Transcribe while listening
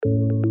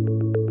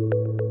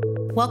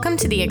Welcome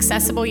to the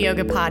Accessible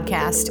Yoga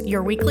Podcast,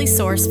 your weekly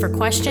source for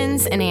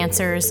questions and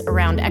answers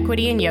around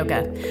equity in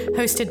yoga,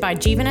 hosted by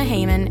Jivana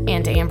Heyman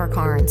and Amber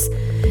Carnes.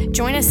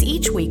 Join us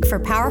each week for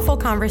powerful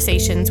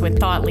conversations with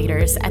thought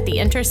leaders at the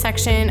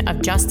intersection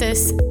of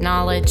justice,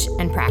 knowledge,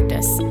 and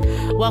practice.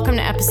 Welcome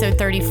to episode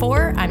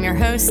 34. I'm your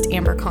host,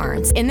 Amber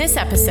Carnes. In this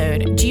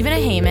episode,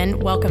 Jivana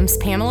Heyman welcomes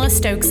Pamela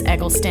Stokes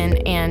Eggleston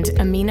and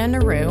Amina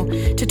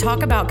Naru to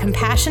talk about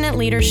compassionate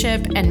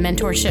leadership and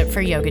mentorship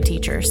for yoga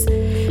teachers.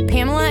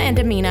 Pamela and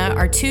Amina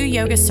are two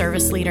yoga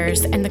service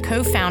leaders and the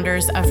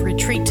co-founders of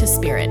Retreat to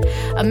Spirit,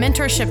 a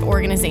mentorship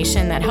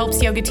organization that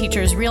helps yoga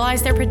teachers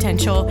realize their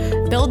potential,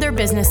 build their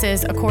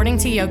businesses according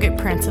to yogic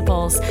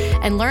principles,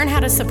 and learn how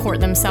to support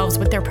themselves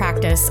with their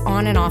practice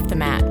on and off the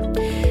mat.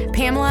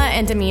 Pamela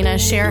and Amina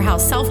share how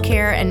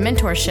self-care and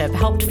mentorship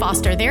helped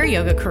foster their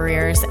yoga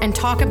careers and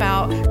talk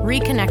about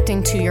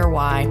reconnecting to your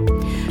why.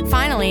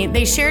 Finally,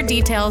 they share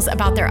details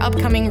about their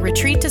upcoming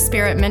Retreat to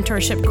Spirit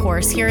mentorship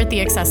course here at the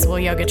Accessible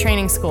Yoga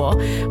Training School,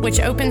 which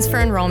opens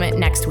for enrollment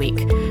next week.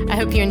 I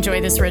hope you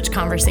enjoy this rich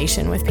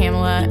conversation with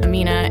Pamela,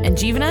 Amina, and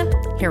Jivana.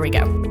 Here we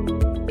go.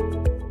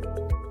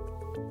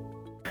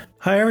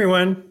 Hi,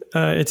 everyone.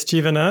 It's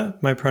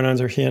Jivana. My pronouns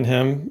are he and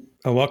him.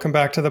 Welcome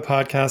back to the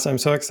podcast. I'm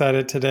so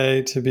excited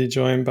today to be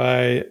joined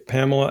by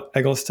Pamela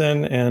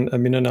Eggleston and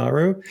Amina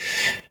Naru.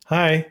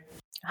 Hi.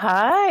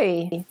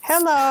 Hi.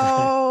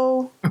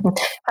 Hello.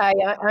 Hi,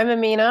 I'm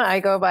Amina. I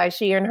go by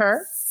she and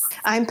her.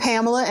 I'm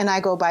Pamela, and I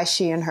go by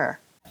she and her.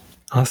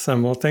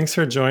 Awesome. Well, thanks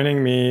for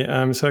joining me.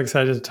 I'm so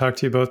excited to talk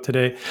to you both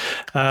today.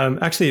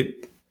 Actually,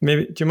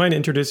 maybe do you mind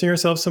introducing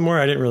yourself some more?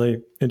 I didn't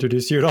really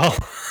introduce you at all.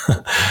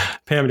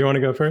 Pam, do you want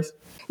to go first?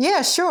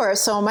 Yeah, sure.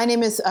 So my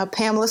name is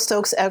Pamela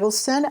Stokes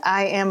Eggleston.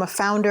 I am a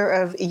founder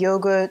of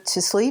Yoga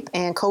to Sleep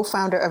and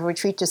co-founder of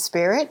Retreat to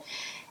Spirit.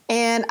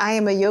 And I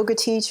am a yoga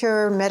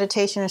teacher,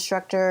 meditation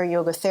instructor,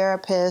 yoga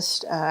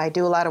therapist. I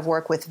do a lot of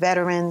work with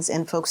veterans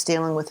and folks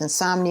dealing with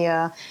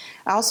insomnia.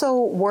 I also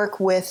work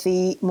with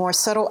the more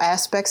subtle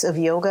aspects of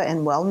yoga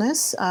and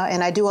wellness.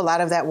 And I do a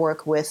lot of that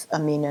work with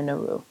Amina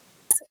Naru.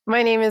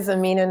 My name is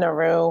Amina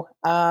Naru.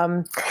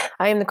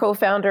 I am the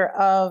co-founder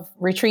of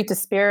Retreat to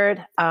Spirit.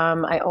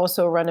 I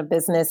also run a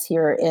business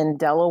here in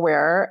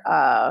Delaware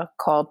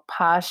called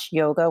POSH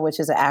Yoga,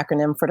 which is an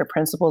acronym for the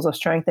Principles of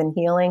Strength and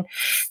Healing.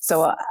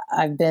 So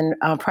I've been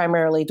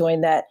primarily doing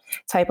that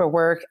type of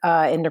work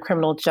in the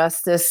criminal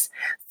justice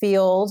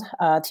field,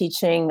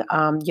 teaching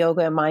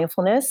yoga and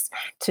mindfulness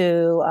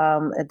to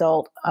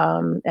adult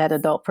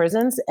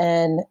prisons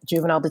and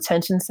juvenile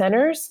detention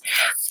centers.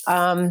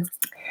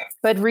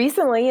 But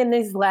recently, in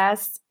these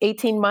last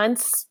 18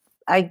 months,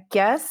 I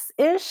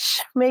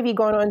guess-ish, maybe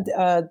going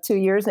on 2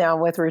 years now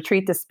with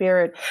Retreat to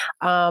Spirit,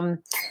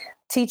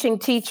 teaching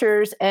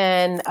teachers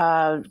and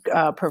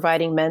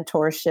providing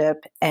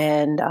mentorship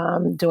and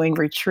doing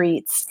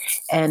retreats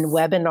and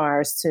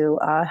webinars to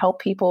help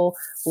people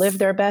live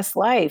their best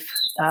life,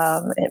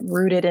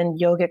 rooted in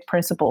yogic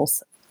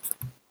principles.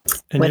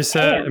 And you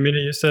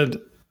said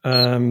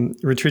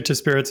Retreat to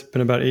Spirit's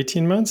been about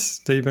 18 months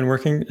that you've been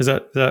working. Is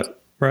that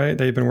right?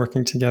 That you've been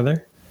working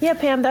together? Yeah,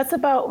 Pam,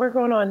 we're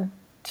going on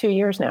 2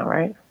 years now,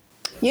 right?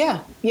 Yeah,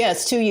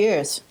 it's 2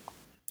 years.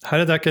 How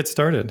did that get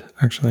started,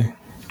 actually?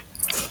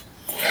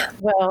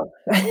 Well,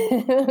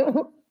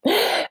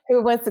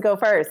 who wants to go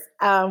first?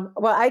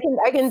 Well, I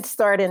can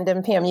start, and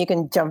then Pam, you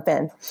can jump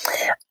in.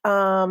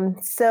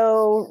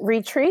 So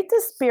Retreat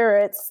to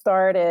Spirit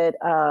started,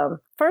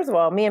 first of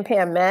all, me and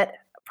Pam met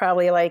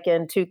probably like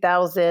in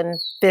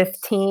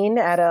 2015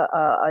 at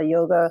a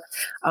yoga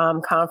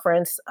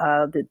conference,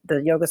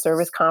 the Yoga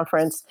Service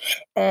Conference.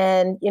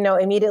 And,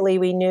 immediately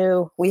we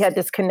knew we had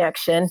this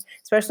connection,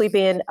 especially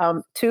being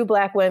two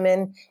Black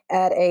women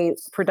at a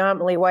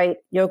predominantly white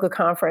yoga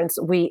conference.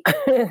 We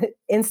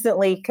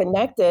instantly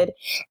connected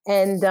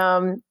and,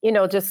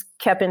 just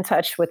kept in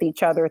touch with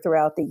each other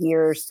throughout the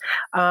years.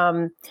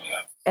 And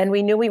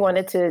we knew we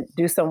wanted to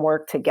do some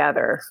work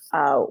together.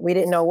 We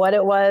didn't know what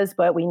it was,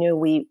 but we knew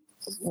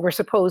we're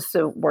supposed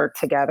to work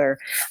together.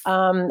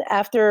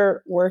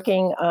 After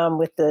working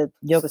with the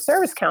Yoga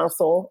Service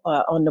Council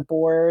on the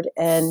board,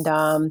 and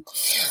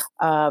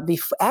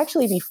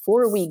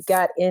before we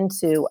got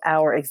into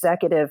our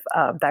executive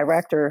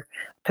director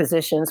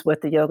positions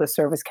with the Yoga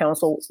Service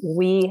Council,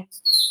 we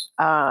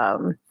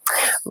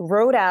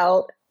wrote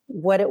out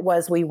what it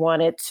was we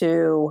wanted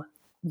to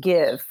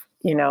give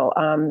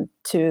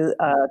to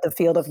the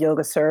field of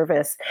yoga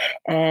service,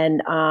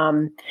 and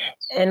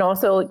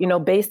also,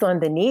 based on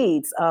the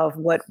needs of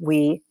what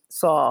we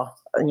saw,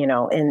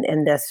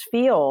 in this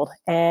field,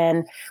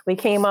 and we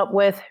came up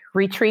with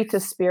Retreat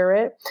to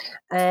Spirit,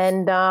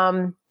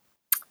 and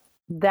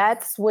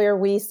that's where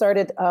we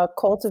started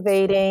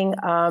cultivating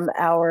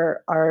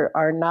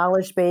our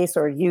knowledge base,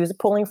 or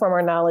pulling from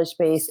our knowledge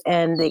base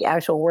and the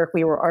actual work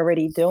we were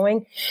already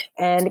doing,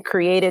 and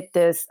created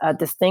this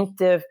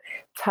distinctive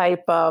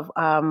type of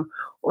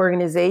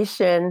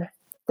organization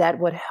that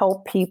would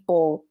help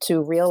people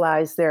to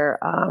realize their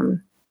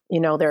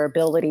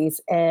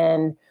abilities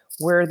and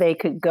where they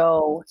could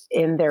go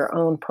in their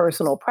own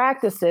personal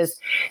practices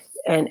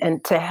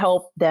and to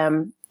help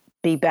them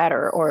be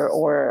better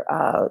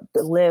or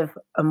live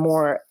a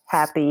more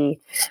happy,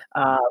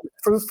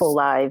 fruitful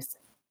lives,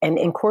 and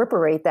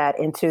incorporate that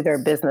into their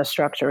business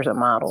structures and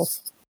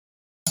models.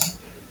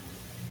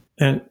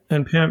 And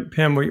Pam,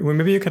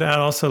 maybe you could add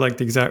also like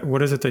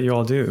what is it that you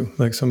all do?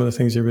 Like some of the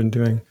things you've been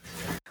doing.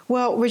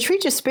 Well,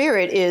 Retreat Your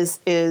Spirit is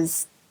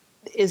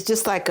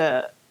just like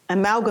a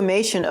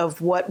amalgamation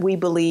of what we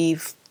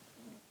believe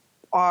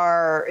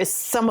is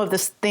some of the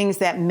things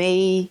that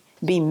may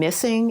be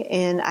missing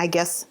in, I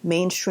guess,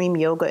 mainstream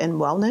yoga and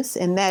wellness.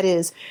 And that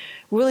is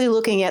really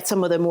looking at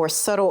some of the more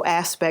subtle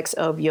aspects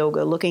of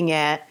yoga, looking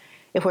at,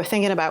 if we're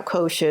thinking about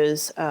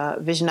koshas,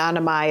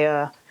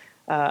 Vijnanamaya,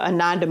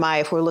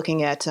 Anandamaya, if we're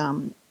looking at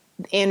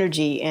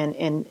energy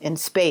and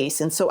space.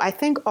 And so I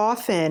think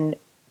often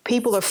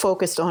people are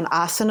focused on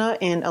asana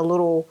and a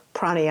little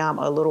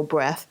pranayama, a little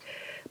breath,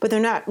 but they're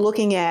not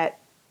looking at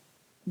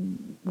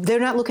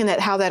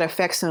how that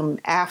affects them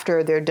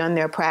after they're done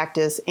their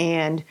practice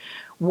and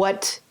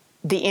what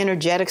the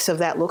energetics of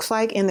that looks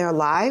like in their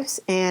lives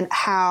and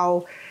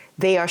how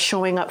they are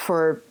showing up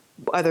for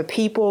other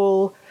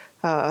people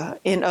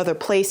in other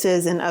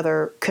places, in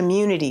other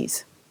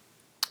communities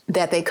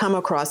that they come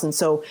across. And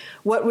so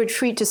what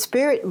Retreat to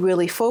Spirit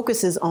really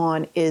focuses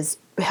on is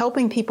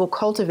helping people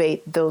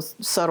cultivate those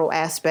subtle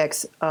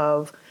aspects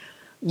of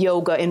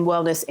yoga and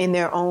wellness in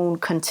their own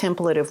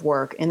contemplative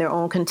work, in their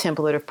own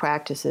contemplative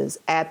practices,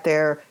 at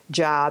their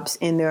jobs,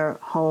 in their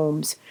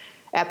homes,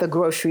 at the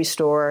grocery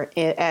store,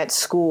 at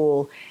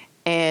school.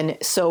 And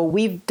so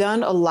we've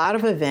done a lot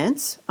of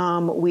events.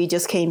 We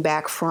just came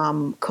back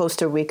from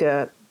Costa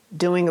Rica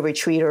doing a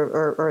retreat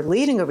or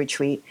leading a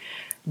retreat,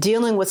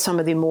 dealing with some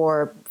of the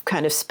more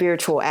kind of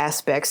spiritual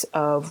aspects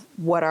of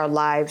what our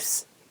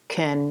lives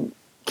can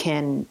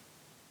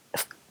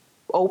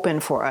open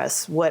for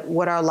us,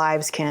 what our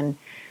lives can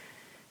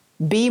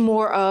be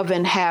more of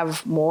and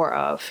have more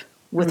of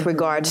with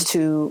regards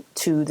to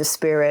the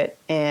spirit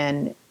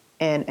and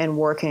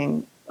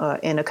working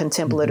in a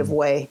contemplative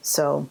way.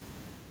 So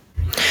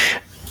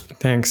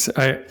thanks.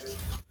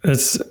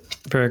 It's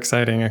very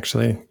exciting,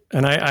 actually.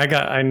 And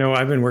I know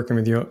I've been working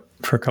with you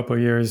for a couple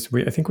of years.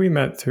 I think we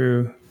met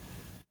through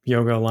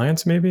Yoga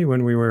Alliance, maybe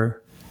when we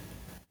were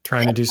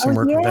trying to do some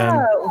work with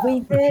them.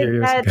 We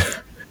did.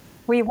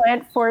 We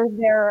went for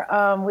their,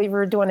 we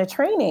were doing a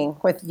training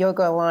with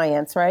Yoga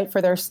Alliance, right,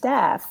 for their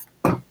staff.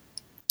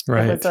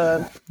 Right.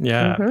 That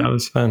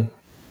was fun.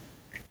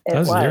 That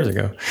was years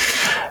ago.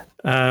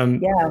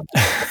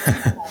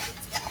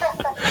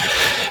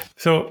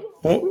 So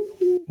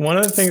one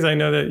of the things I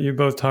know that you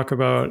both talk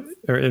about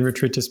or in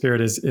Retreat to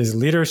Spirit is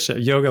leadership,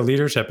 yoga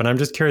leadership. And I'm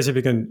just curious if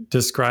you can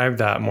describe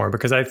that more,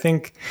 because I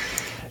think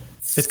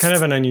it's kind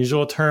of an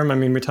unusual term. I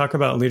mean, we talk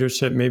about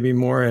leadership maybe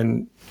more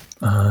in,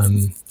 I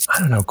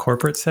don't know,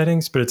 corporate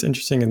settings, but it's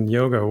interesting in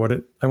yoga.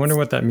 I wonder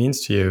what that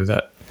means to you. Do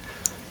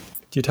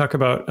you talk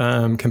about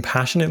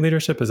compassionate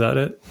leadership? Is that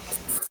it?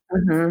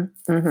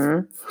 Mm-hmm. Mm-hmm.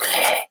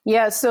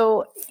 Yeah.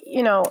 So,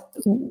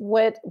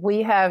 what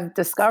we have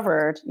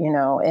discovered, in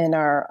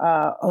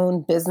our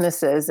own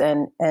businesses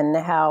and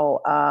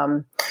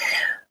how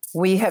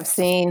we have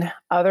seen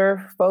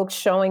other folks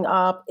showing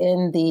up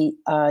in the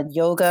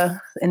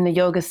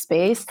yoga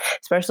space,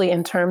 especially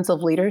in terms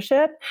of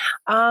leadership,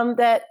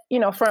 that,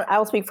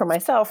 I'll speak for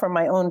myself, from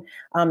my own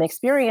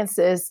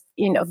experiences,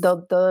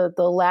 the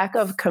lack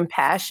of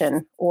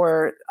compassion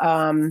or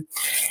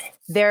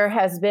there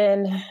has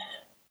been,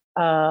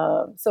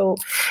 so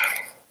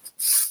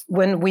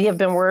when I have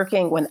been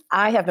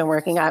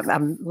working,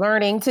 I'm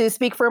learning to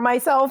speak for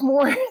myself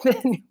more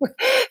than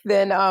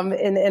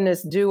in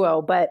this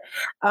duo. But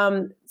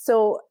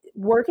so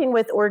working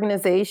with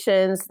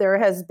organizations, there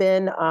has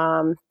been,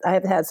 I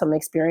have had some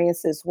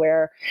experiences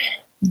where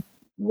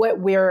what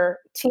we're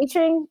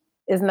teaching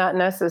is not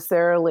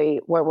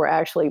necessarily what we're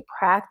actually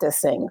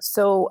practicing.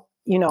 So,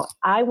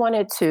 I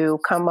wanted to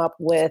come up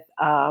with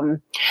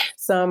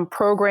some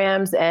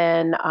programs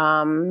and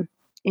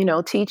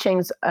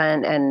teachings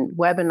and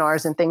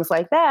webinars and things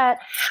like that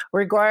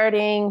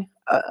regarding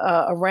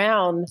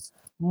around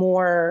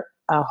more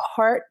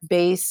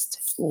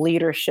heart-based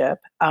leadership.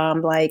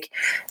 Like,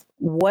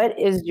 what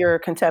is your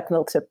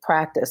contemplative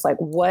practice? Like,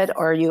 what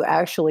are you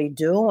actually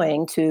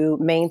doing to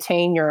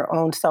maintain your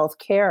own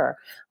self-care?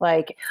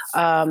 Like,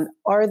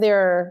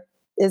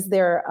 is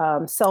there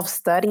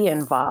self-study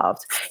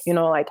involved?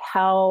 Like,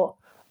 how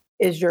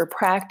is your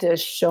practice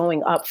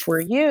showing up for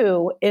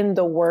you in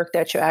the work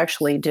that you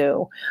actually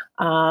do?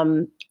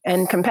 And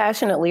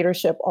compassionate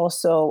leadership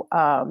also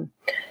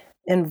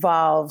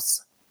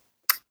involves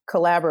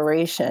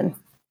collaboration,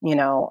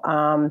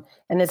 and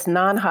it's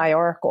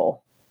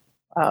non-hierarchical.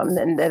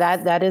 And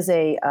that is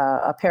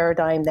a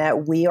paradigm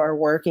that we are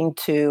working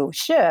to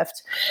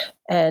shift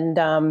and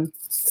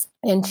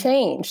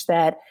change.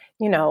 That,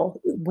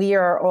 we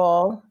are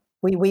all,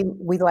 we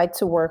like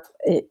to work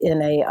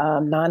in a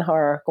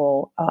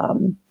non-hierarchical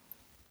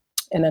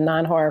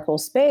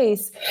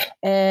space,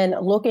 and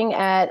looking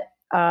at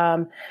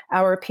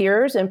our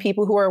peers and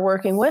people who are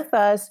working with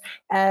us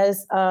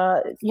as,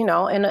 in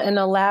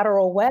a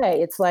lateral way.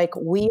 It's like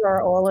we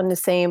are all on the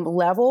same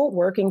level,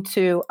 working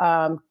to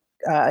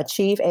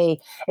achieve a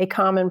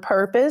common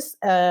purpose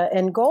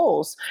and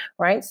goals,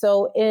 right?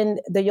 So in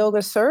the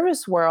yoga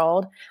service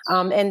world,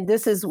 and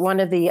this is one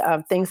of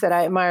the things that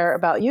I admire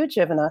about you,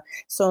 Jivana,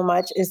 so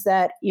much, is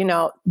that,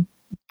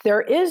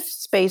 there is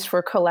space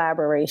for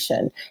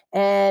collaboration,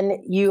 and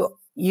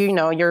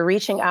you're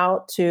reaching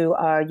out to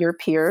your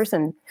peers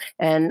and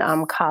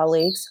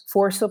colleagues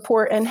for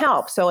support and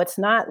help. So it's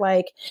not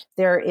like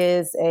there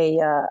is a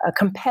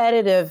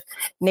competitive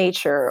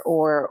nature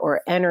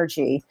or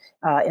energy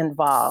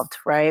involved,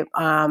 right?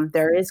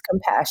 There is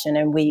compassion,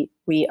 and we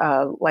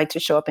like to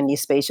show up in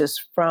these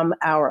spaces from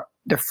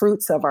the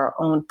fruits of our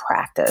own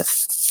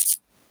practice.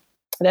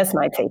 That's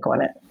my take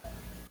on it.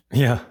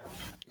 Yeah.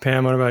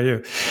 Pam, what about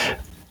you?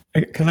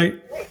 Can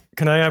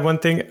I add one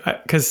thing?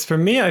 Because for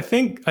me, I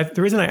think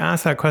the reason I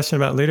asked that question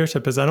about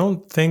leadership is I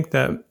don't think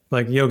that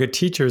like yoga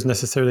teachers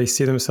necessarily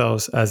see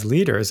themselves as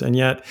leaders, and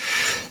yet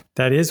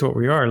that is what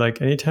we are.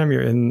 Like anytime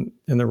you're in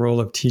the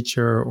role of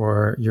teacher,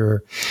 or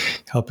you're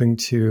helping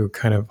to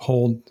kind of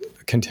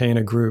contain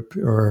a group,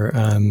 or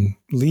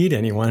lead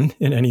anyone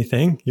in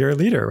anything, you're a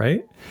leader,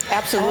 right?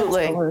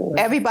 Absolutely.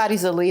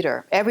 Everybody's a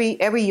leader. Every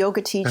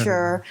yoga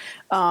teacher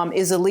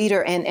is a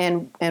leader.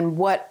 And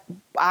what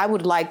I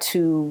would like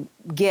to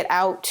get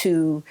out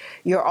to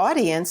your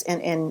audience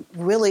and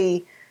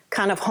really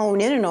kind of hone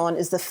in on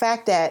is the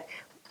fact that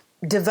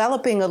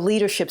developing a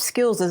leadership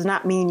skills does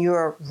not mean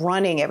you're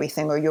running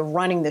everything or you're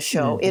running the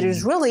show. Mm-hmm. It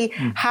is really,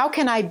 how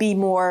can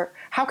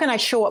I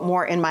show up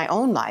more in my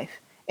own life,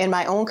 in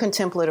my own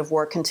contemplative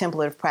work,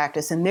 contemplative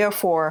practice, and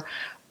therefore,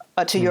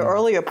 to your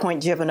earlier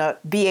point, Jivana,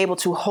 be able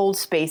to hold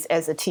space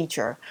as a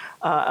teacher,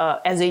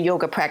 as a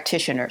yoga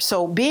practitioner.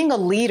 So being a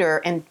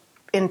leader, and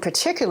in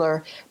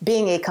particular,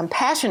 being a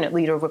compassionate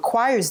leader,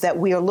 requires that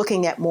we are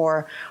looking at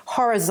more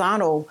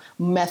horizontal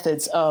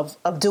methods of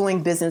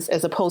doing business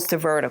as opposed to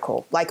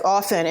vertical. Like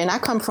often, and I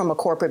come from a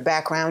corporate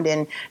background,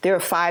 and there are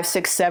 5,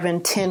 6,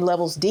 7, 10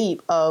 levels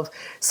deep of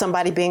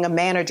somebody being a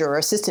manager or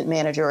assistant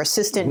manager or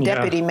assistant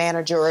deputy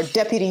manager or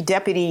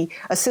deputy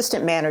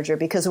assistant manager,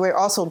 because we're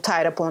also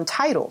tied up on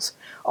titles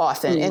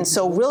often. Mm-hmm. And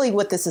so really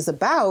what this is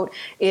about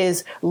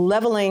is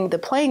leveling the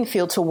playing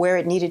field to where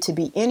it needed to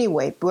be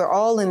anyway. We're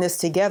all in this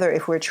together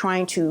if we're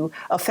trying to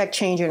affect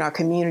change in our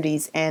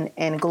communities and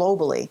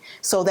globally.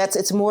 So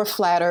it's more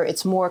flatter,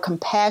 it's more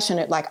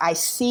compassionate, like I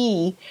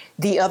see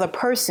the other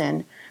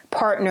person,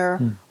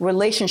 partner,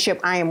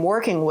 relationship I am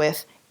working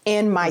with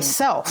in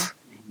myself.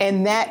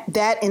 And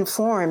that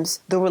informs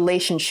the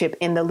relationship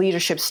and the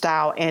leadership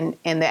style and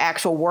the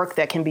actual work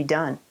that can be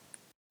done.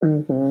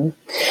 Mm-hmm.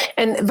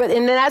 And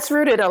that's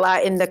rooted a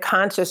lot in the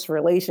conscious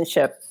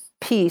relationship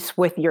piece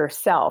with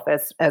yourself,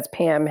 as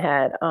Pam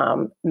had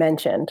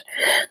mentioned,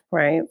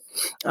 right?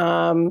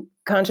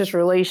 Conscious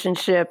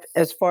relationship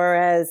as far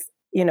as,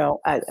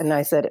 and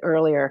I said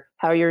earlier,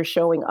 how you're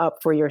showing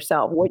up for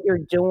yourself, what you're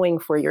doing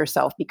for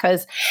yourself,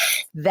 because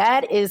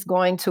that is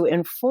going to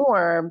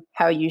inform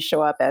how you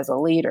show up as a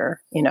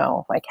leader,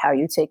 like how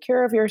you take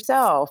care of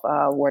yourself,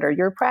 what are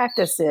your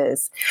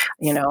practices,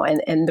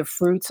 and the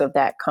fruits of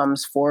that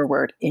comes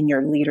forward in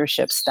your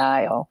leadership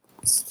style.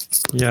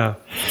 Yeah.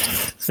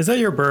 Is that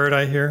your bird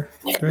I hear?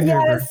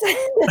 Yes.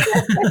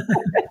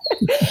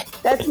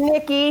 That's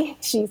Nikki.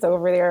 She's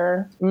over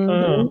there. Mm-hmm.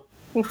 Oh.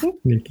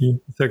 Nikki,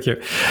 so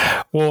cute.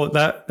 Well,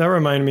 that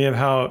reminded me of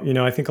how,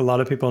 I think a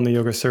lot of people in the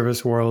yoga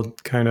service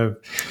world kind of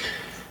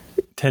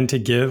tend to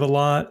give a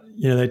lot.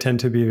 They tend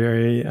to be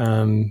very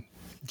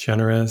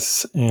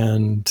generous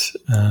and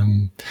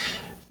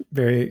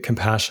very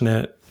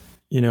compassionate,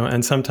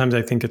 and sometimes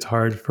I think it's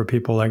hard for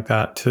people like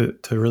that to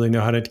really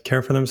know how to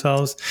care for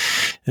themselves.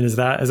 And is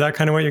that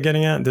kind of what you're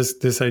getting at?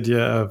 This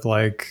idea of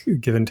like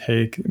give and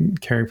take,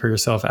 caring for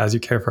yourself as you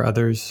care for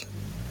others?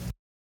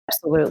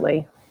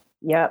 Absolutely.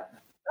 Yep.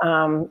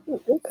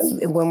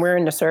 When we're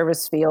in the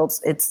service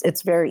fields,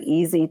 it's very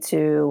easy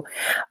to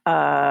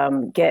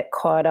get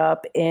caught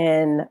up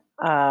in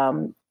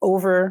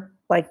over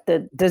like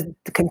the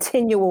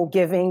continual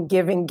giving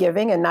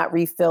and not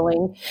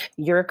refilling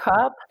your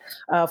cup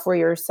for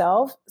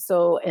yourself.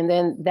 So, and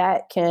then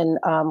that can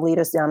lead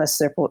us down a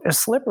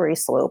slippery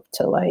slope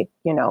to like,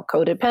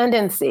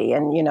 codependency.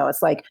 And,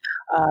 it's like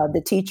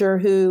the teacher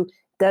who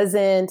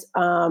doesn't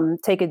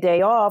take a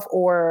day off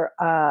or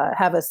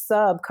have a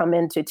sub come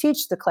in to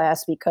teach the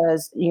class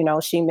because,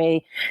 she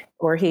may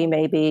or he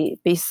may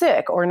be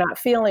sick or not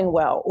feeling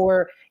well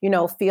or,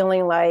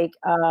 feeling like,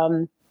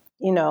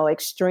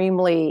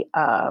 extremely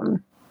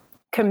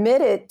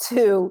committed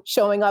to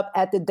showing up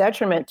at the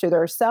detriment to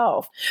their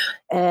self.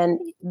 And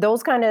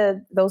those kind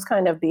of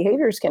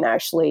behaviors can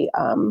actually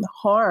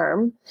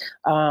harm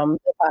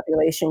the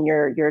population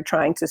you're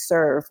trying to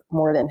serve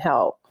more than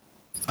help.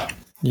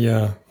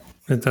 Yeah.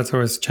 That's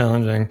always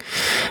challenging.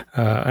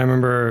 I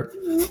remember,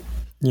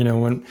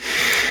 when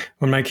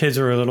when my kids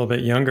were a little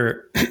bit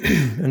younger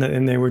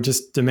and they would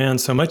just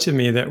demand so much of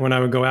me that when I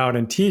would go out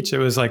and teach, it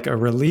was like a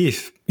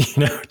relief,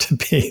 to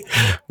be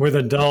with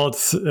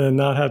adults and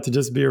not have to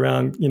just be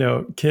around,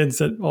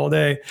 kids all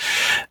day.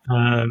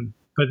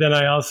 But then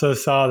I also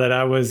saw that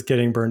I was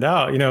getting burned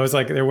out. It was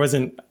like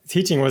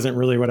teaching wasn't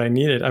really what I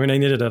needed. I mean, I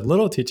needed a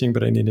little teaching,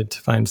 but I needed to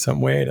find some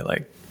way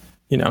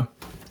to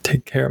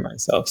take care of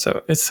myself.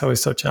 So it's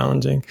always so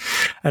challenging.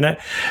 And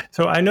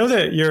I know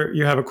that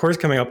you have a course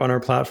coming up on our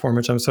platform,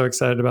 which I'm so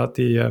excited about.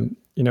 The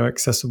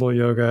Accessible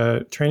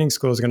Yoga Training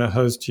School is going to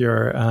host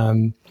your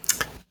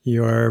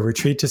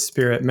Retreat to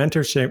Spirit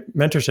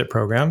mentorship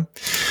program.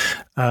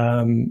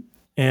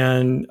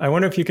 And I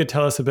wonder if you could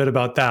tell us a bit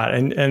about that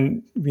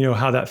and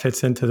how that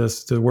fits into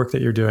the work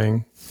that you're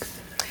doing.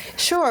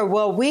 Sure.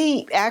 Well,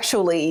 we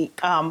actually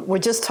were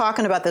just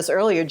talking about this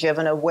earlier,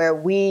 Jivana, where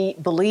we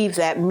believe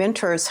that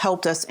mentors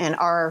helped us in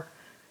our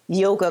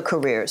yoga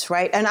careers,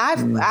 right? And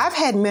I've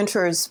had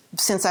mentors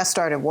since I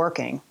started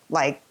working,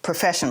 like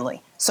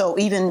professionally. So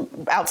even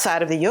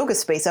outside of the yoga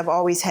space, I've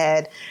always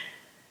had,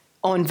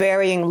 on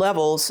varying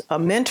levels, a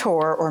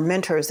mentor or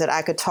mentors that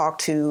I could talk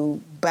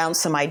to, bounce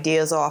some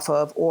ideas off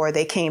of, or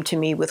they came to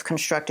me with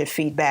constructive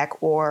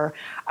feedback, or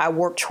I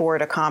worked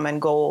toward a common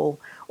goal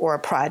or a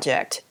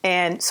project.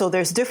 And so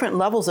there's different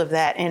levels of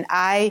that. And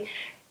I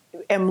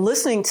am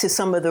listening to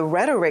some of the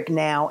rhetoric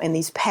now in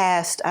these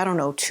past,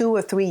 2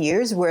 or 3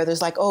 years, where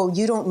there's like, oh,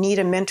 you don't need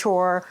a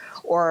mentor,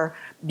 or,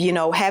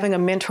 having a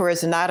mentor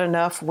is not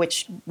enough,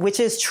 which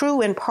is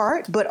true in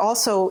part, but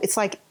also it's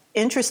like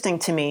interesting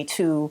to me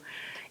to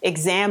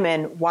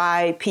examine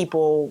why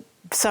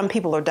some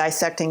people are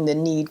dissecting the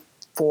need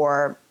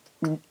for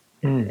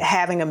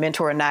having a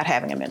mentor or not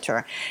having a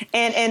mentor.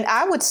 And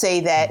I would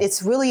say that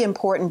it's really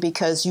important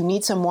because you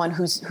need someone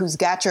who's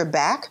got your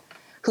back,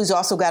 who's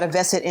also got a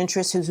vested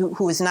interest,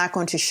 who is not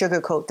going to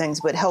sugarcoat things,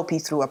 but help you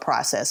through a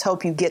process,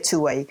 help you get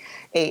to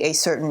a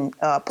certain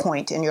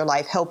point in your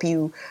life, help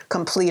you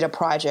complete a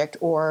project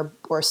or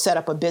set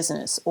up a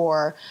business,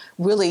 or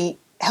really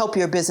help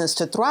your business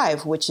to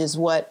thrive, which is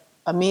what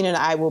Amin and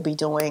I will be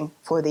doing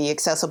for the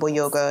Accessible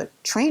Yoga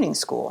Training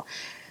School.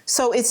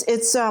 So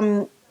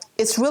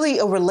it's really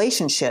a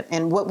relationship.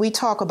 And what we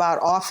talk about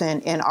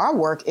often in our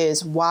work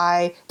is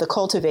why the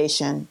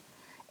cultivation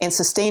and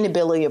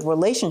sustainability of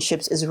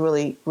relationships is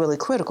really, really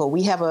critical.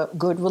 We have a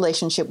good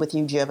relationship with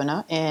you,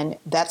 Jivana, and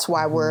that's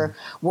why we're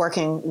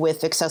working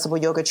with Accessible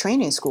Yoga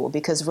Training School,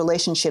 because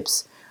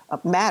relationships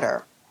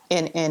matter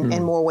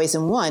in more ways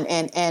than one.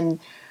 And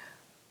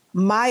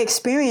my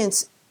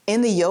experience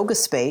in the yoga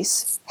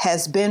space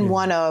has been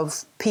one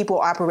of people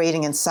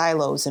operating in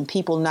silos and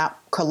people not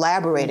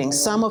collaborating.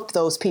 Some of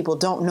those people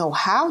don't know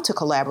how to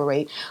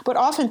collaborate, but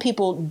often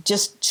people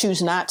just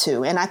choose not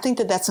to. And I think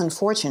that that's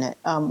unfortunate.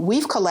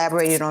 We've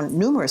collaborated on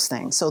numerous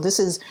things. So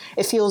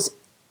it feels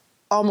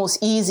almost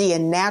easy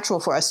and natural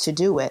for us to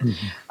do it.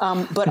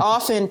 But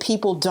often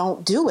people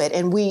don't do it.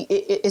 And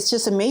it's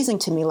just amazing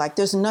to me, like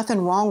there's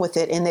nothing wrong with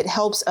it. And it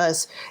helps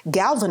us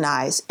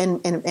galvanize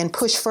and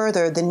push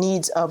further the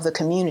needs of the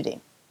community.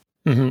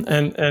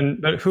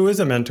 But who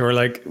is a mentor?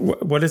 Like,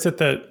 what is it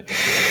that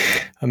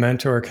a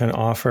mentor can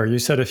offer? You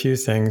said a few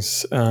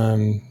things.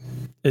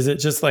 Is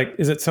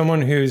it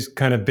someone who's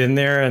kind of been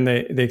there and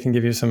they can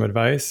give you some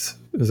advice?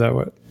 Is that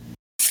what?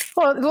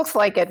 Well, it looks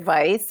like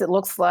advice. It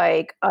looks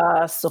like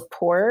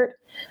support,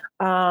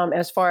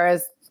 as far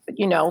as,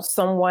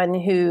 someone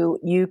who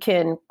you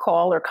can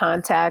call or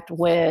contact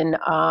when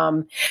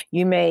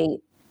you may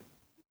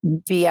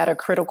be at a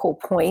critical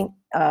point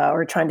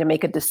or trying to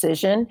make a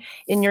decision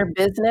in your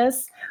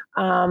business.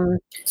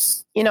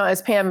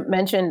 As Pam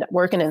mentioned,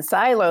 working in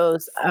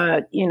silos,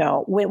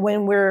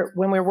 when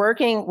we're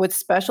working with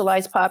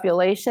specialized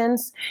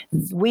populations,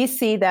 we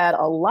see that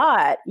a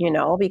lot,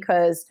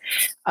 because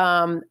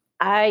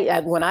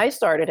when I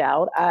started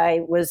out,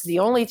 I was the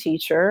only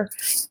teacher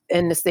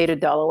in the state of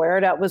Delaware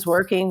that was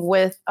working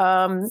with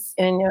in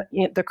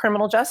the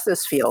criminal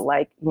justice field,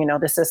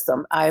 the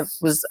system. I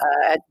was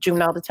at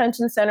juvenile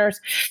detention centers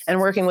and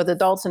working with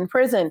adults in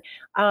prison.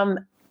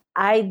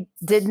 I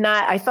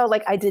felt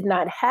like I did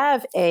not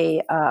have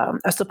a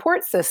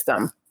support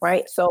system,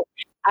 right? So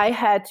I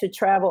had to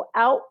travel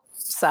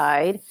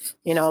outside,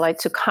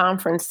 to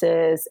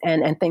conferences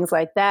and things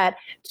like that,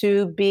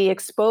 to be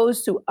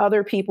exposed to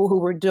other people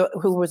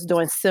who was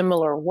doing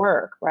similar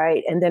work,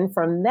 right? And then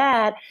from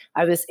that,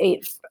 I was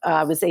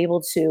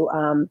able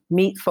to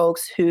meet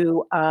folks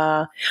who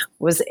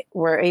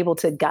were able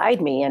to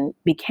guide me and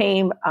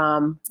became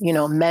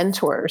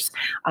mentors,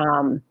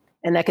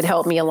 and that could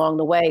help me along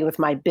the way with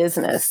my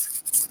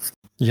business.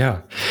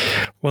 Yeah.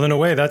 Well, in a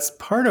way, that's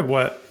part of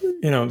what,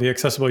 the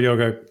Accessible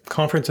Yoga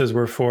conferences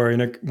were for.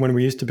 When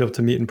we used to be able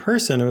to meet in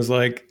person, it was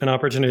like an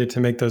opportunity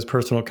to make those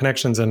personal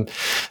connections and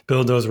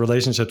build those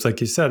relationships, like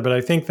you said. But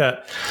I think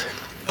that,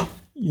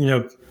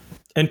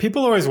 and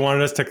people always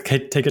wanted us to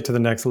take it to the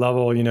next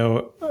level,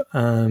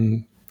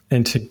 and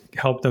and to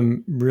help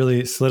them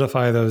really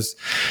solidify those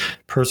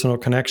personal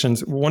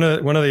connections. One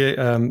of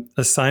the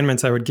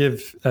assignments I would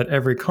give at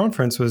every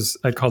conference was,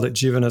 I'd call it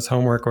Jivana's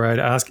homework, where I'd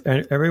ask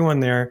everyone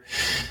there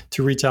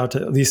to reach out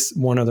to at least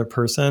one other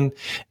person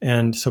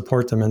and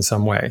support them in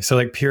some way. So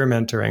like peer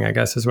mentoring, I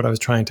guess, is what I was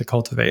trying to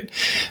cultivate.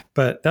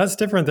 But that's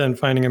different than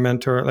finding a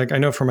mentor. Like I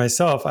know for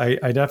myself, I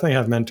definitely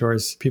have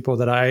mentors, people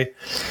that I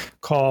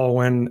call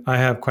when I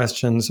have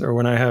questions or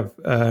when I have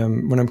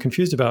when I'm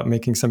confused about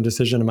making some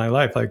decision in my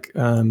life. Like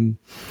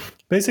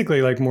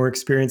basically like more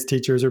experienced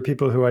teachers or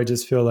people who I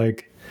just feel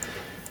like,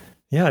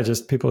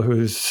 just people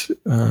who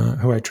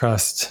I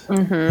trust.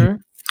 Mm-hmm.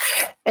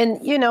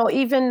 And,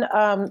 even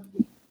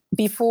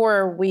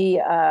before we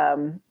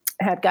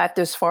had got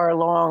this far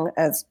along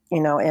as,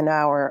 in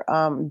our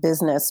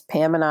business,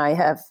 Pam and I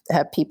have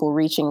people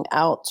reaching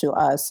out to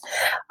us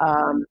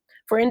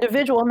for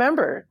individual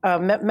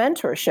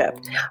mentorship,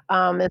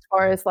 as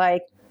far as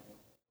like,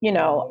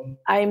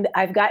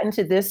 I've gotten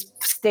to this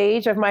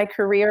stage of my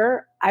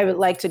career. I would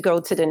like to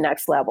go to the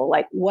next level.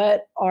 Like,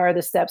 what are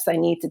the steps I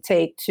need to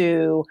take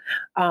to,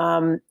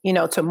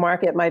 to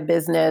market my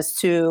business,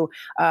 to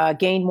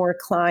gain more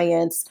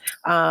clients,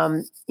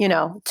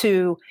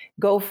 to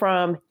go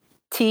from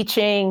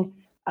teaching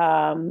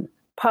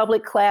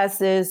public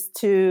classes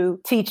to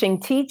teaching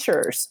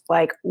teachers.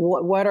 Like,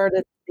 what are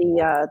the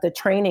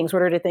trainings?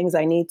 What are the things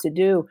I need to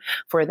do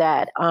for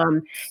that?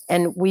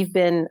 And we've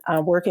been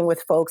working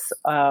with folks,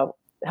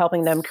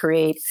 helping them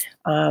create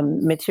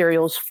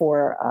materials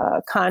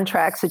for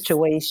contract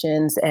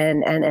situations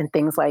and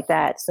things like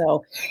that.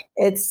 So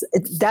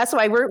that's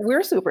why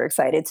we're super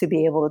excited to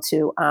be able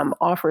to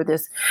offer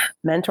this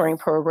mentoring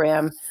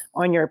program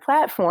on your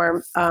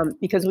platform,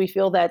 because we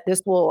feel that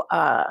this will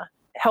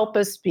help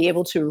us be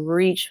able to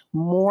reach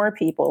more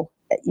people,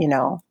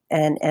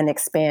 and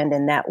expand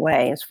in that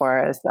way as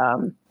far as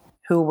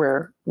who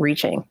we're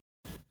reaching.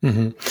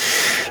 Mm-hmm.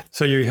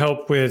 So you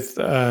help with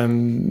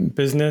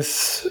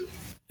business,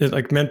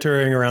 like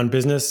mentoring around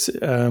business,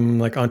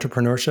 like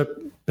entrepreneurship.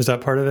 Is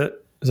that part of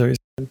it? Is that what you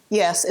said?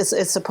 Yes,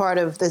 it's a part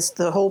of this.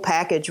 The whole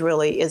package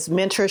really is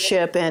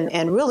mentorship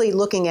and really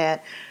looking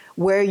at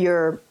where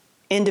your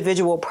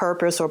individual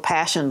purpose or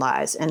passion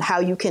lies and how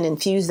you can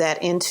infuse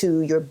that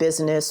into your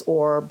business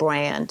or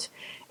brand,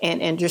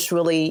 and just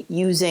really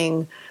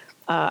using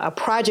a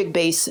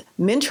project-based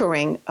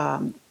mentoring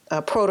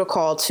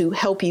protocol to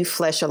help you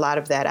flesh a lot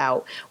of that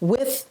out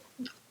with,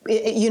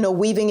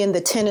 weaving in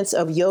the tenets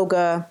of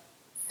yoga,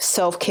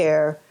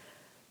 self-care,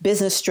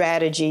 business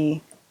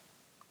strategy,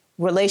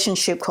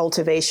 relationship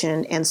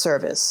cultivation, and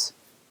service.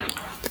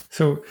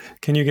 So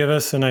can you give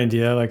us an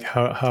idea, like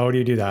how do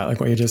you do that?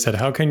 Like what you just said,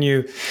 how can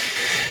you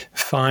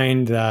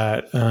find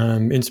that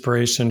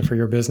inspiration for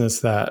your business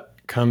that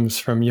comes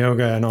from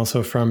yoga and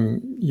also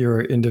from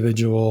your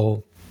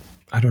individual,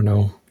 I don't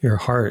know, your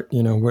heart,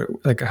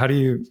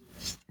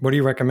 what do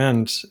you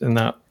recommend in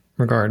that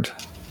regard?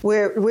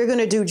 We're going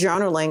to do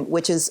journaling,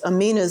 which is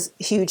Amina's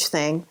huge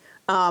thing.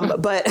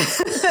 But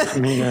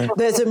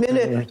there's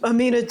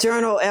Amina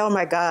journal. Oh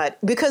my God.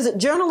 Because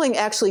journaling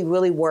actually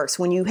really works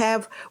when you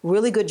have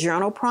really good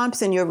journal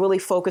prompts and you're really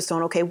focused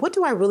on, okay, what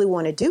do I really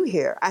want to do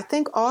here? I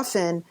think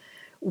often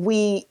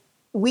we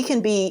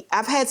can be,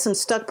 I've had some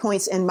stuck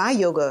points in my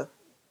yoga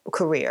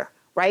career,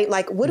 right?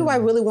 Like, what do I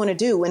really want to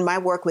do in my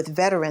work with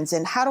veterans,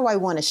 and how do I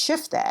want to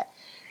shift that?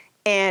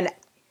 And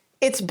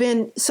it's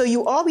been, so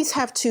you always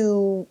have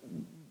to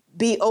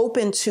be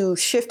open to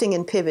shifting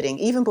and pivoting,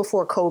 even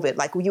before COVID.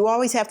 Like, you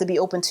always have to be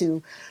open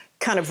to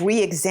kind of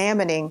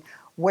re-examining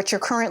what you're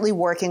currently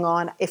working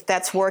on, if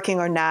that's working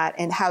or not,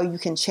 and how you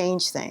can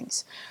change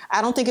things.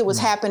 I don't think it was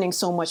happening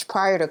so much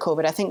prior to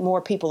COVID. I think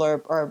more people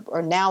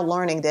are now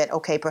learning that,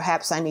 okay,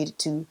 perhaps I needed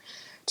to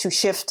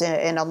shift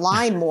and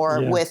align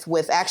more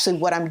with actually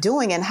what I'm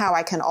doing and how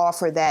I can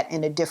offer that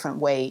in a different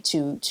way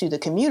to the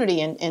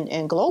community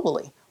and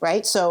globally,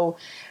 right? So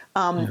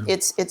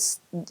it's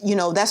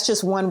that's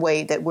just one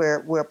way that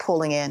we're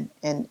pulling in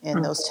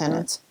those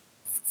tenets.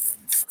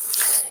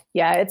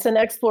 Yeah, it's an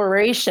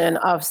exploration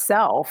of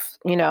self.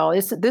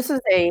 This is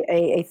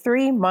a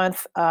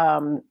 3-month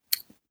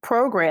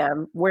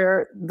program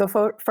where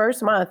the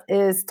first month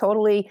is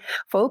totally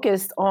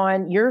focused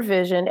on your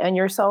vision and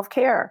your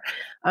self-care.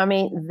 I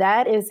mean,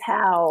 that is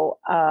how,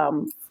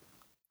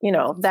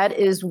 that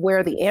is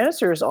where the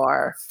answers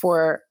are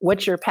for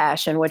what's your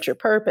passion, what's your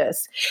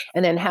purpose,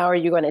 and then how are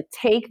you going to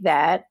take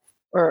that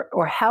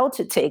or how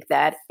to take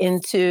that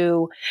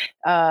into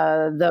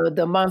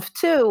the month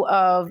 2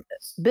 of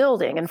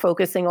building and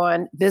focusing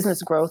on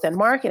business growth and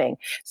marketing.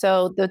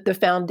 So the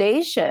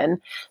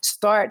foundation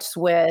starts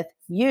with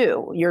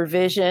your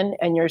vision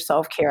and your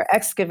self-care,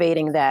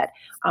 excavating that,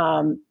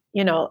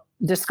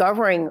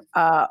 discovering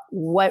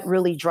what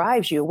really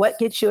drives you, what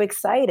gets you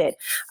excited.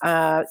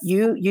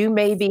 You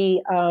may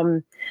be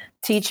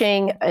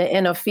teaching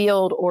in a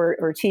field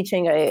or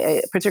teaching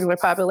a particular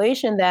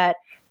population that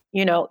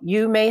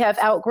you may have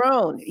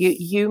outgrown.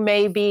 You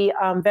may be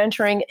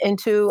venturing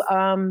into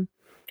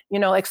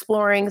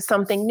exploring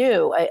something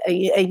new,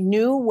 a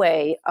new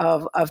way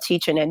of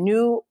teaching, a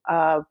new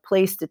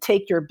place to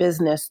take your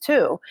business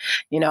to.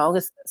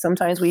 'Cause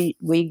sometimes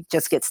we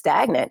just get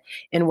stagnant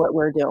in what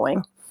we're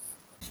doing.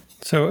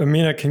 So,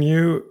 Amina,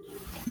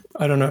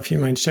 I don't know if you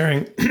mind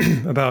sharing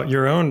about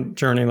your own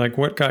journey, like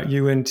what got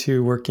you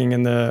into working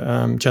in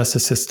the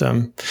justice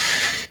system?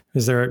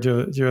 Was there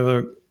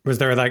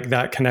like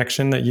that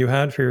connection that you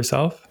had for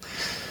yourself?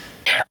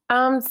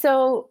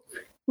 So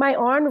my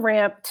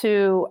on-ramp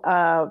to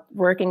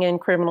working in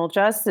criminal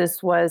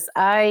justice was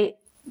I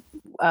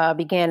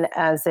began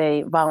as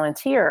a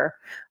volunteer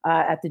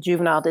at the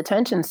juvenile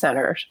detention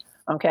centers.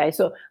 Okay,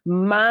 so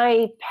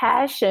my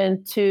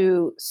passion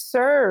to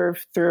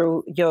serve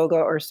through yoga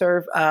or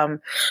serve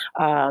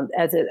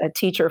as a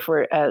teacher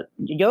for a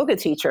yoga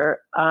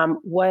teacher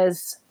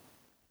was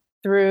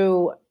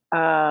through,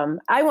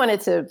 I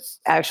wanted to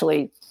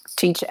actually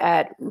teach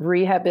at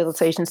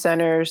rehabilitation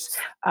centers.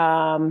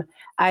 I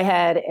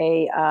had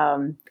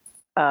a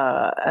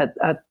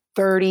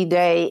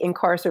 30-day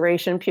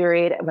incarceration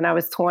period when I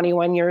was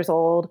 21 years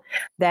old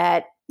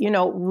that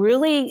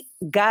really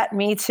got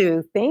me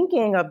to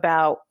thinking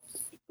about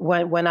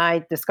when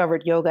I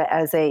discovered yoga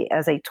as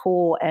a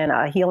tool and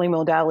a healing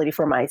modality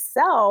for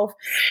myself,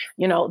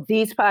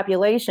 these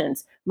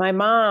populations. My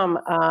mom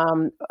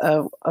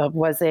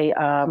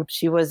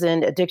she was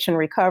in addiction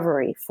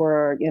recovery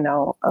for,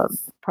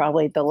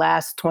 probably the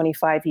last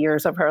 25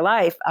 years of her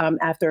life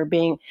after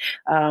being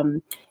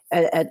in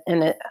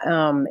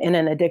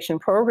an addiction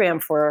program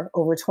for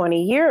over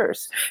 20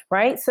 years,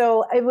 right?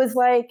 So it was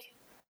like,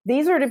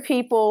 these are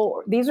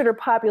the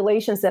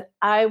populations that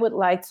I would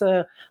like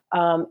to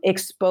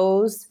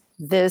expose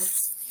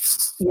this,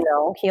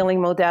 healing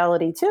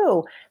modality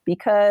to,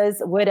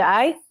 because what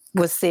I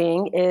was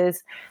seeing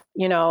is,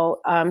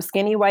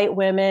 skinny white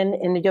women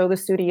in the yoga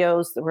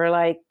studios were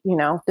like,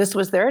 this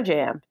was their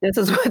jam. This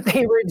is what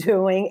they were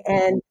doing,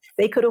 and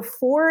they could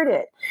afford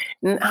it.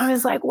 And I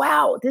was like,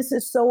 wow, this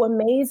is so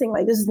amazing.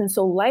 Like, this has been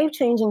so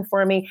life-changing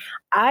for me.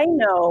 I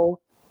know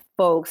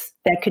folks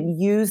that could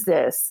use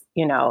this,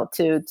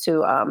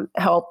 to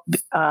help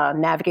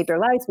navigate their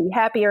lives, be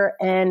happier,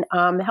 and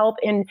help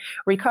in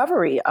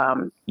recovery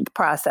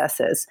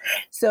processes.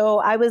 So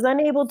I was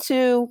unable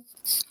to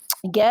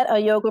get a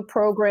yoga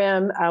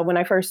program when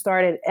I first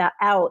started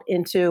out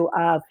into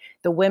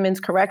the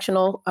women's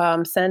correctional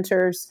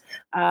centers.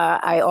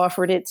 I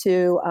offered it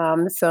to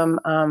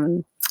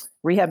some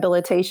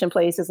rehabilitation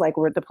places, like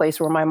the place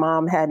where my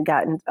mom had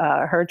gotten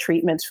her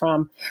treatments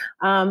from.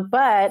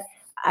 But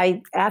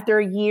after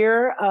a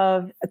year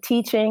of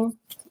teaching,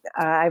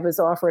 I was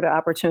offered an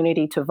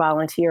opportunity to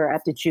volunteer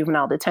at the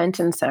juvenile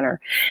detention center.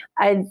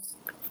 It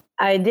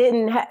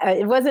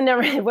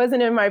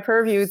wasn't in my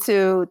purview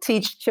to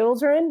teach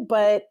children,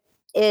 but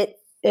it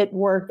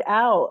worked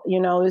out. It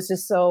was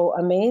just so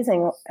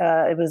amazing.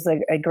 It was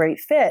a great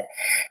fit.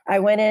 I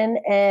went in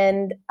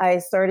and I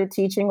started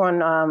teaching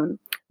on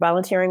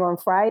volunteering on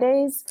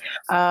Fridays.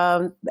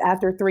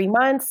 After 3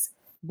 months,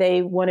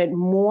 they wanted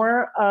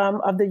more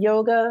of the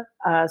yoga.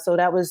 So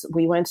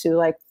we went to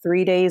like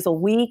 3 days a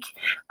week.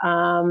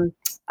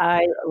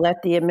 I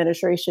let the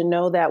administration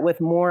know that with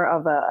more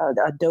of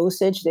a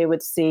dosage, they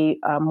would see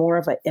more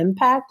of an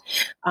impact.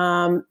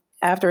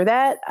 After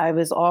that, I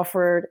was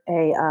offered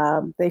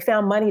they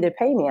found money to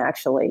pay me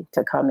actually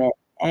to come in.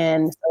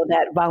 And so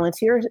that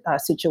volunteer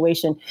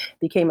situation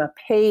became a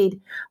paid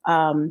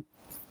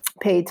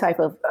type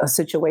of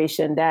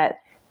situation that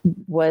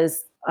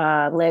was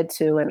led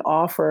to an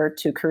offer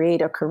to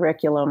create a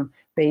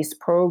curriculum-based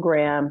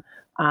program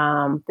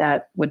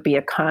that would be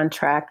a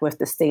contract with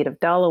the state of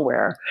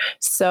Delaware.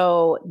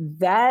 So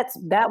that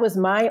was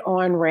my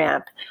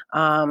on-ramp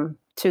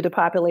to the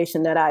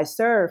population that I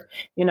serve.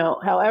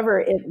 However,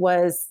 it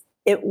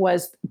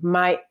was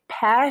my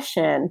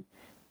passion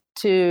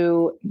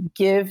to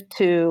give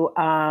to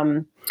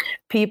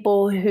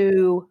people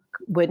who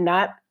could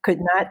not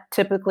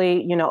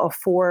typically,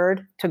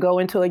 afford to go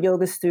into a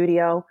yoga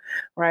studio,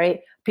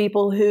 right?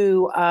 People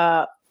who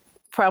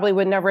probably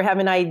would never have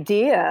an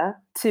idea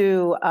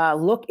to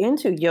look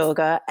into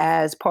yoga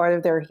as part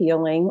of their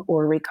healing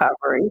or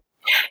recovery,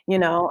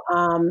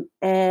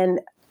 and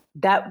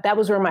that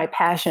was where my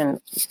passion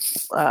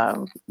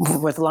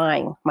was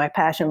lying. My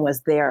passion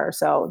was there.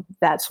 So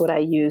that's what I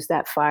used,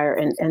 that fire,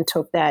 and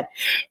took that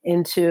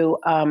into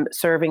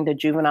serving the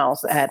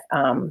juveniles at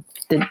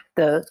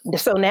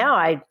so now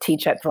I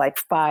teach at like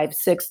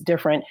 5-6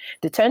 different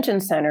detention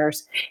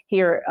centers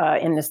here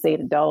in the state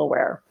of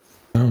Delaware.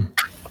 Oh,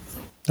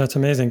 that's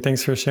amazing.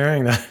 Thanks for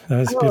sharing that. That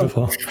was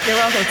beautiful. You're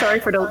welcome. Sorry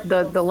for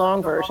the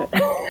long version.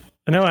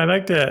 No, I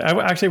liked it.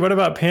 Actually, what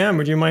about Pam?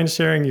 Would you mind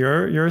sharing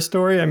your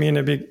story? I mean,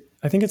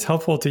 I think it's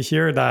helpful to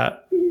hear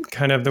that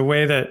kind of the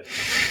way that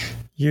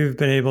you've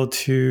been able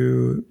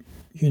to,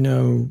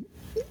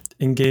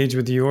 engage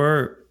with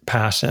your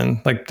passion,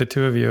 like the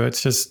two of you.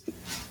 It's just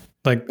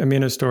like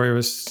Amina's story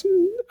was,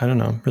 I don't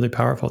know, really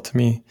powerful to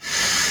me.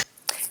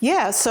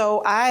 Yeah.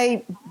 So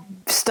I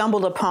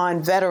stumbled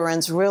upon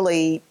veterans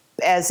really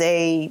as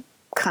a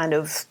kind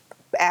of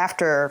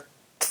after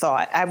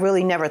thought. I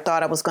really never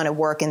thought I was going to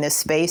work in this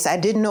space. I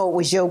didn't know it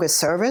was yoga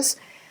service.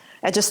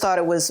 I just thought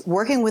it was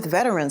working with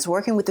veterans,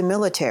 working with the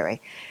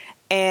military.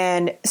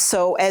 And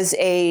so as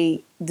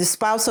the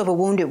spouse of a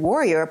wounded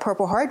warrior, a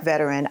Purple Heart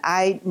veteran,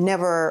 I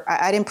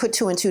didn't put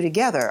two and two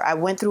together. I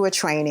went through a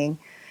training,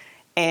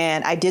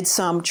 and I did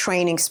some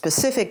training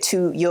specific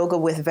to yoga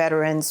with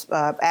veterans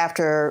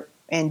after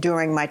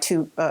my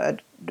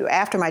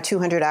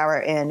 200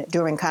 hour and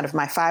during kind of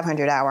my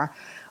 500 hour,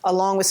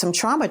 along with some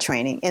trauma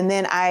training. And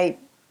then I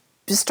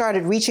just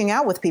started reaching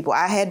out with people.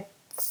 I had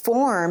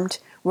formed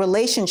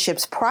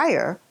relationships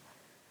prior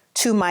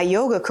to my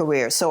yoga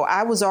career. So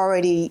I was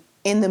already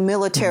in the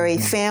military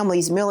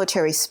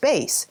military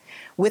space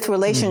with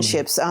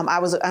relationships.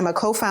 I'm a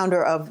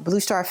co-founder of Blue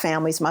Star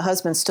Families. My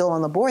husband's still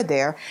on the board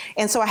there.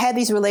 And so I had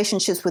these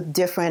relationships with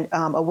different,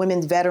 a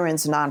women's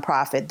veterans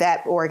nonprofit,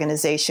 that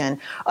organization,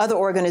 other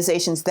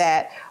organizations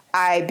that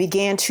I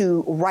began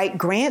to write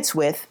grants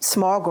with,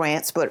 small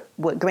grants, but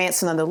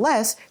grants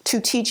nonetheless, to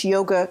teach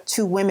yoga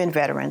to women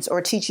veterans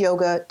or teach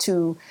yoga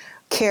to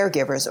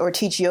caregivers or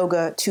teach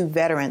yoga to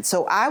veterans.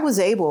 So I was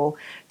able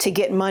to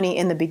get money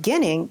in the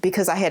beginning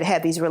because I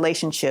had these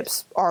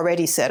relationships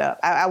already set up.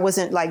 I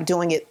wasn't like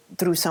doing it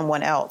through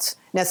someone else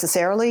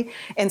necessarily.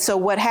 And so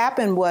what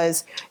happened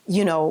was,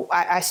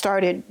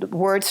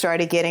 word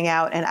started getting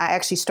out, and I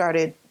actually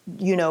started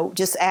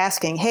just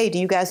asking, hey, do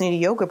you guys need a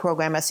yoga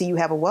program? I see you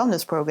have a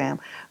wellness program.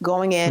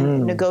 Going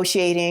in,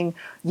 negotiating,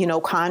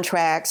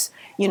 contracts.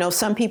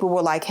 Some people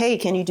were like, hey,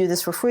 can you do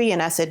this for free?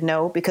 And I said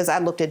no, because I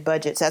looked at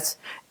budgets.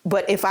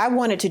 But if I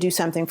wanted to do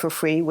something for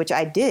free, which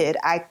I did,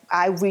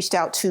 I reached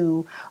out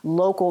to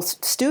local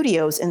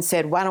studios and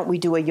said, why don't we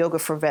do a Yoga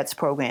for Vets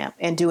program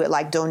and do it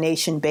like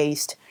donation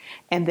based?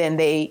 And then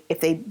if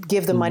they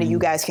give the money, you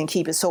guys can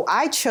keep it. So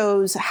I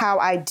chose how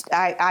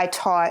I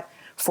taught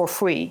for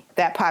free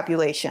that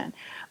population.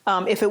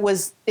 If it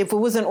was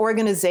an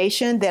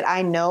organization that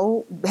I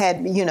know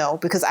had,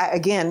 because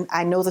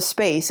I know the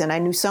space and I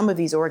knew some of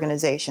these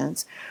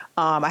organizations.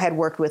 I had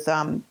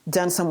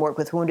done some work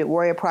with Wounded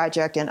Warrior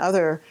Project and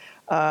other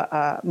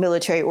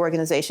military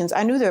organizations.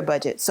 I knew their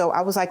budget. So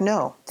I was like,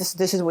 no,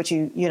 this is what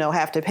you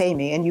have to pay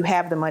me, and you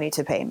have the money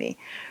to pay me.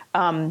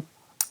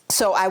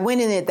 So I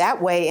went in it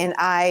that way, and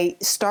I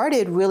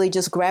started really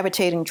just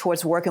gravitating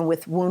towards working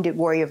with Wounded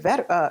Warrior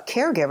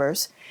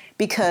caregivers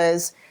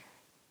because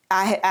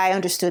I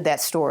understood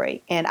that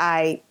story, and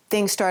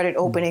things started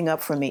opening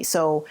up for me.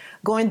 So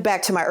going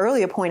back to my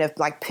earlier point of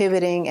like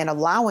pivoting and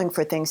allowing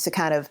for things to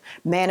kind of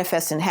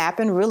manifest and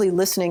happen, really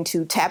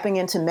tapping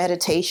into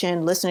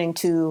meditation, listening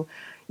to,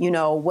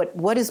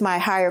 what is my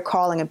higher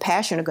calling and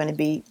passion are going to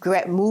be,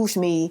 moves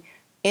me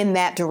in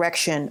that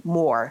direction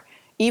more.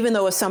 Even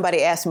though if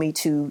somebody asked me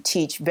to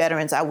teach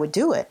veterans, I would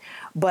do it.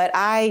 But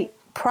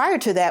prior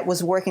to that,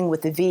 was working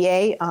with the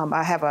VA. I'm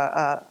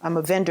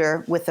a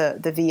vendor with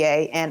the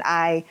VA, and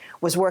I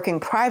was working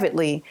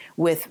privately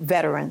with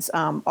veterans,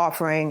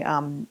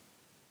 offering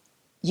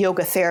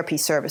yoga therapy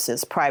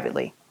services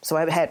privately. So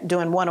I had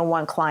doing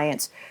one-on-one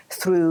clients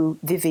through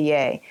the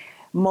VA.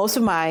 Most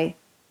of my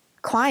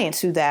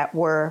clients through that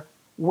were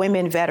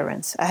women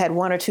veterans. I had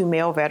one or two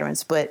male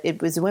veterans, but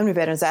it was women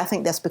veterans. I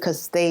think that's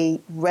because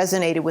they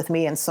resonated with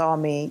me and saw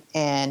me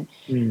and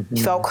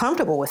felt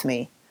comfortable with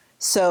me.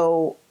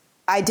 So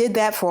I did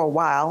that for a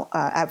while.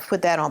 I've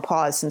put that on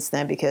pause since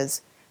then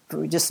because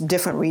for just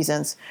different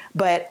reasons.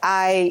 But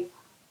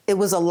it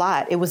was a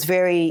lot. It was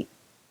very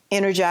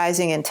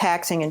energizing and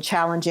taxing and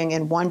challenging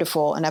and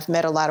wonderful. And I've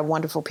met a lot of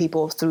wonderful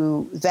people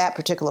through that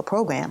particular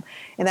program.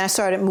 And then I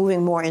started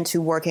moving more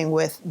into working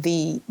with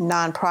the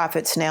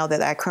nonprofits now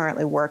that I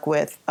currently work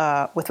with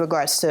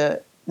regards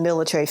to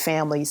military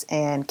families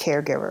and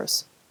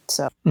caregivers.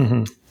 So.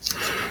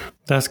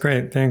 That's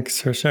great. Thanks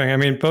for sharing. I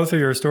mean, both of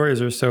your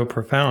stories are so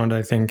profound,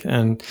 I think,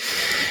 and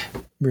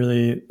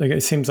really, like,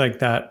 it seems like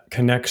that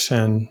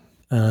connection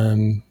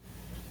to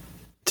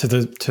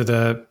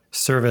the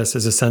service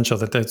is essential.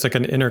 That it's like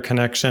an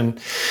interconnection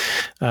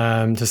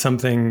to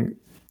something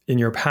in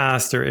your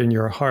past or in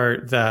your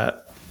heart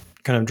that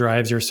kind of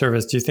drives your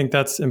service. Do you think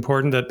that's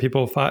important that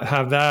people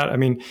have that? I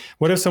mean,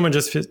 what if someone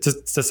just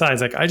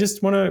decides like, I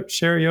just want to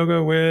share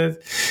yoga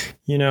with,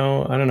 I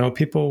don't know,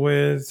 people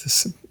with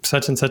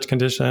such and such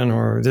condition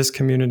or this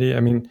community? I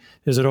mean,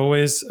 is it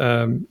always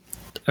a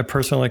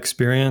personal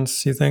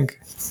experience, you think?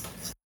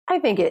 I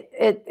think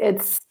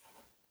it's,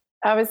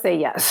 I would say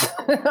yes.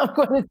 I'm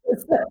going to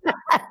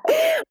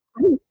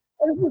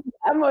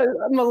I'm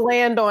going to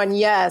land on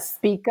yes,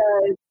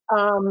 because,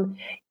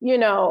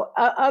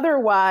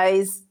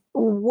 otherwise,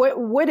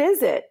 what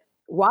is it?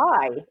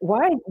 Why do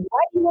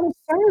you want to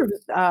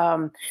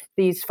serve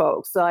these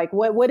folks? Like,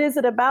 what is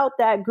it about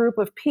that group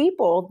of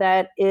people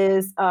that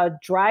is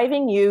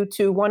driving you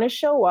to want to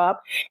show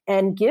up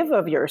and give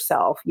of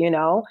yourself?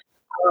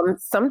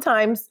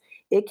 Sometimes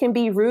it can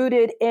be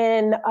rooted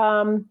in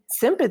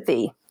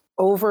sympathy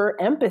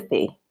over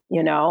empathy.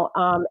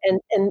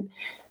 And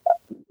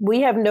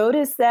we have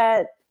noticed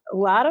that a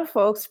lot of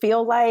folks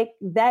feel like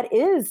that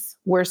is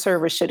where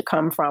service should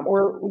come from,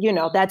 or,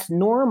 that's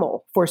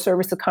normal for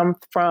service to come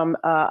from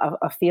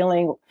a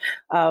feeling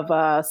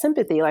of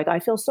sympathy. Like, I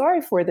feel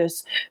sorry for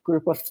this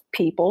group of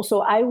people,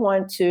 so I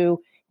want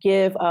to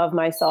give of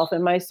myself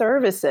and my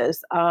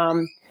services.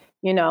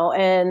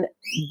 And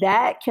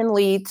that can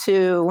lead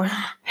to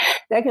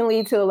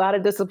a lot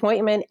of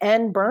disappointment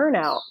and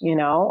burnout.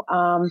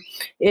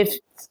 If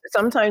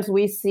sometimes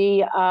we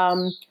see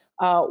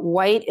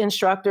white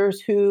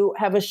instructors who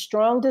have a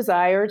strong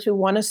desire to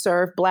want to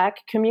serve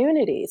Black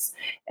communities.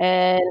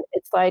 And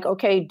it's like,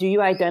 okay, do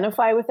you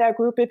identify with that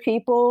group of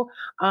people?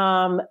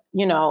 Do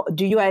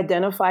you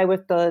identify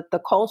with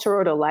the culture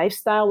or the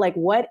lifestyle? Like,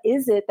 what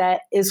is it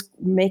that is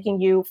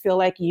making you feel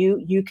like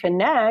you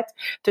connect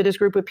to this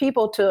group of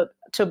people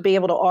to be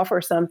able to offer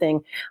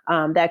something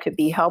that could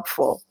be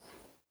helpful?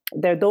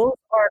 Those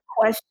are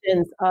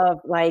questions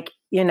of, like,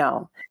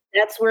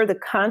 that's where the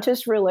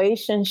conscious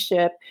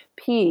relationship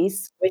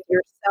piece with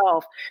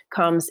yourself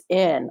comes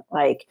in.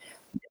 Like,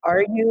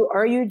 are you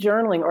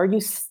journaling? Are you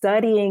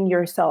studying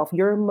yourself,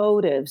 your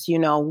motives?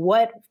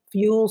 What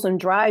fuels and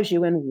drives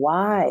you, and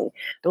why?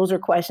 Those are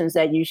questions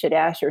that you should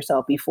ask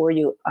yourself before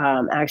you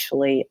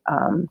actually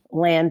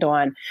land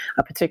on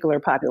a particular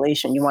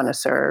population you want to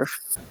serve.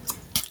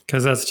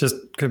 Because that's just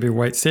could be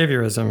white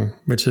saviorism,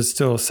 which is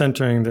still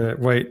centering the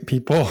white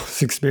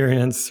people's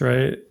experience,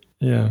 right?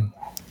 Yeah.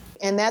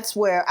 And that's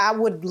where I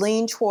would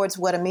lean towards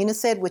what Amina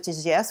said, which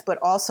is yes, but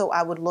also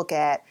I would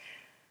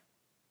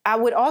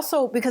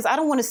also, because I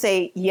don't want to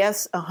say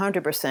yes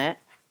 100%,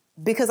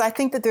 because I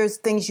think that there's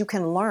things you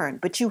can learn,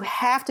 but you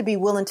have to be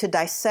willing to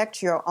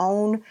dissect your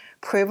own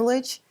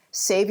privilege,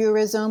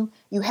 saviorism.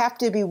 You have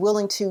to be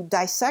willing to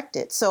dissect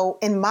it. So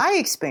in my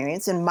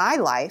experience, in my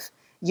life,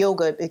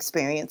 yoga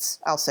experience,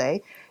 I'll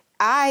say,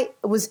 I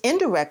was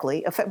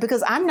indirectly affected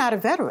because I'm not a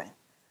veteran.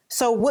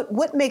 So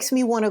what makes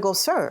me want to go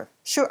serve?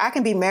 Sure, I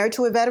can be married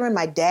to a veteran.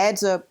 My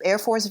dad's an Air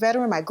Force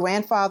veteran. My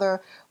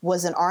grandfather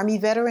was an Army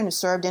veteran who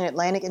served in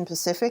Atlantic and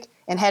Pacific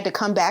and had to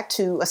come back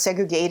to a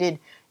segregated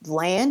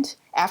land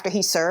after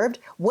he served.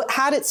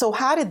 How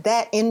did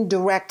that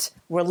indirect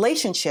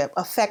relationship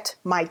affect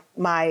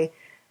my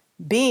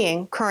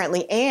being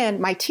currently and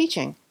my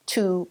teaching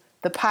to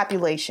the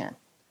population?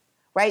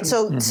 Right.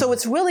 So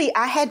it's really,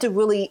 I had to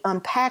really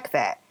unpack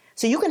that.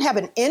 So you can have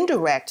an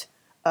indirect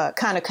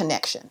kind of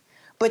connection,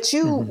 but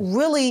you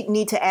really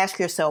need to ask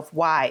yourself,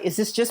 why? Is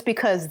this just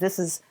because this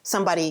is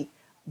somebody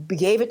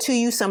gave it to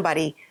you,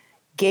 somebody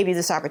gave you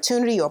this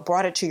opportunity or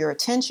brought it to your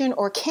attention?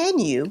 Or can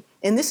you,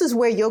 and this is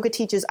where yoga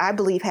teachers, I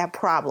believe, have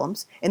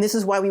problems, and this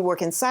is why we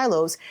work in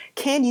silos,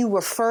 can you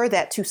refer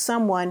that to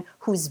someone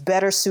who's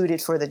better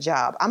suited for the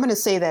job? I'm going to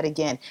say that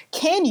again.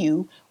 Can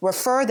you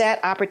refer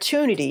that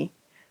opportunity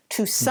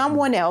to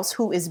someone else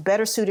who is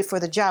better suited for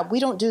the job? We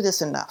don't do this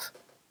enough.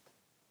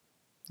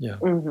 Yeah.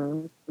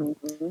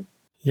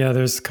 Yeah,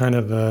 there's kind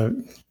of a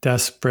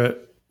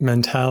desperate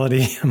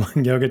mentality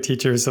among yoga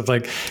teachers of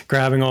like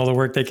grabbing all the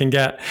work they can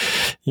get,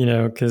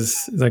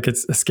 because like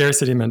it's a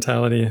scarcity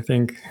mentality, I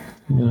think.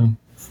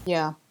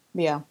 Yeah.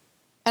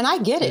 And I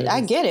get it. I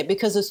get it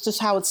because it's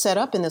just how it's set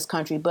up in this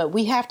country. But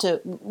we have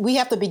to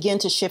begin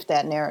to shift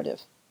that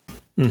narrative.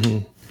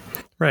 Mm-hmm.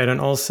 Right.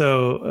 And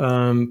also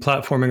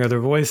platforming other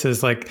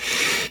voices, like,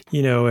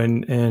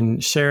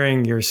 and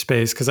sharing your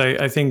space. Because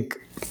I think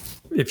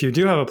if you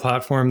do have a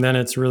platform, then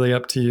it's really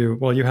up to you.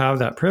 Well, you have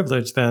that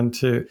privilege then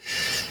to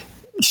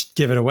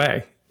give it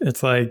away.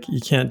 It's like you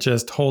can't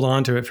just hold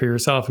on to it for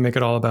yourself and make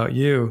it all about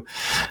you.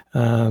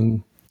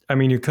 I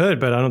mean, you could,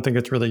 but I don't think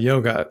it's really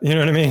yoga. You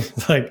know what I mean?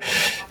 It's like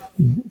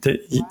the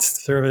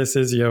service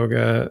is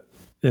yoga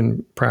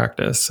in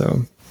practice.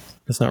 So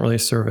it's not really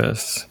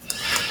service.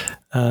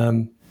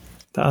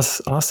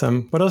 That's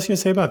awesome. What else can you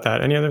say about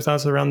that? Any other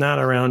thoughts around that,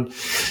 around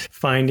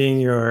finding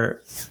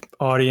your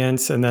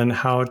audience and then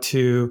how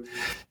to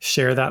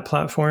share that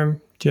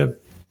platform? Do you have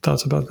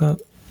thoughts about that?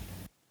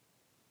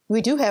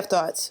 We do have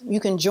thoughts. You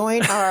can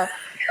join our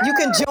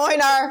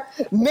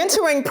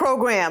mentoring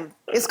program.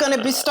 It's going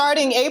to be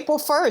starting April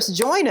 1st.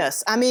 Join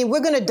us. I mean,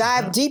 we're going to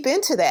dive deep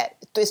into that.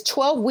 There's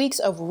 12 weeks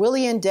of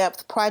really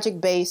in-depth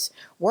project-based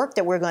work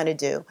that we're going to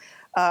do.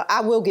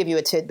 I will give you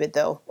a tidbit,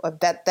 though.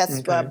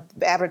 That's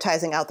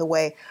advertising out the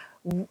way.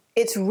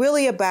 It's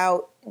really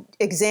about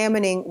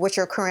examining what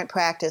your current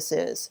practice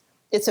is.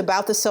 It's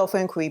about the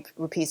self-inquiry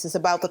piece. It's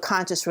about the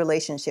conscious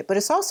relationship. But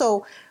it's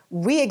also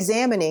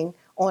re-examining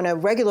on a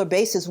regular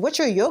basis what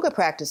your yoga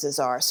practices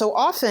are. So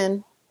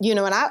often, and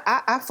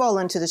I fall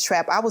into this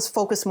trap. I was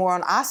focused more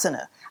on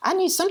asana.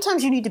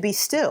 Sometimes you need to be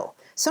still.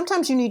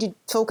 Sometimes you need to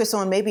focus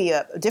on maybe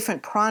a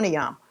different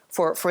pranayama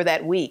for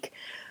that week.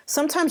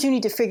 Sometimes you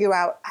need to figure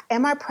out,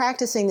 am I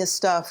practicing this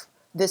stuff,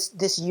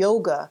 this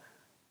yoga,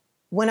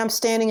 when I'm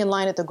standing in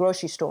line at the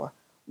grocery store,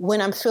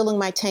 when I'm filling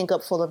my tank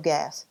up full of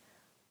gas,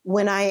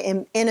 when I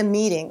am in a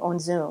meeting on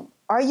Zoom?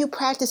 Are you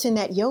practicing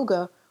that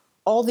yoga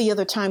all the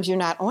other times you're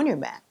not on your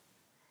mat?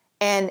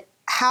 And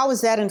how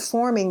is that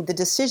informing the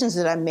decisions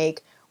that I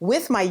make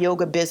with my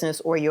yoga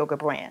business or yoga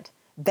brand?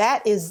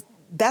 That is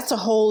that's a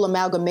whole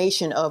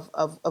amalgamation of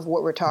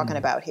what we're talking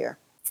about here.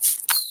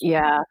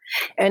 Yeah.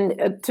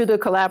 And to the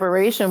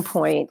collaboration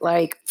point,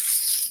 like,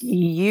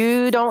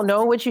 you don't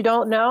know what you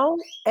don't know.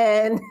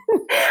 And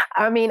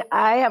I mean,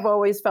 I have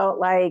always felt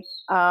like,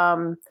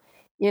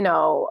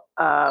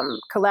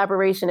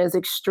 collaboration is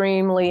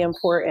extremely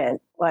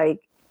important. Like,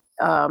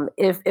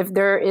 if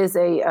there is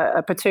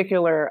a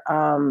particular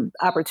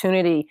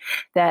opportunity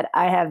that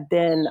I have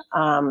been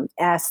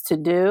asked to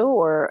do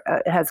or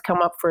has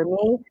come up for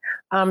me,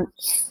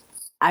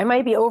 I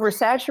might be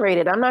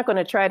oversaturated. I'm not going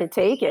to try to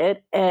take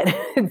it and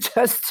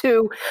just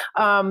to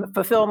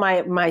fulfill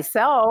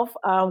myself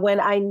when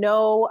I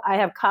know I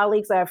have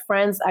colleagues, I have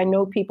friends, I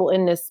know people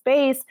in this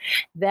space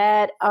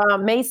that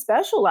may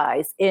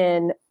specialize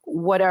in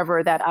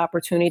whatever that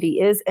opportunity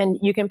is, and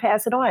you can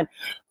pass it on,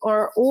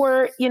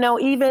 or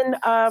even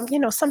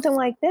something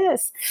like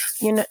this.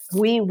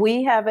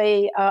 We have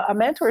a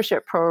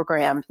mentorship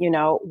program.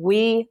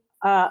 We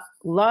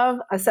love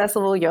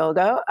accessible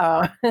yoga,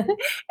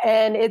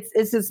 and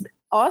it's just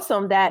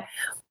awesome that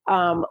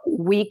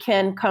we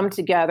can come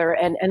together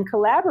and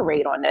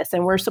collaborate on this,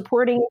 and we're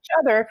supporting each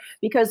other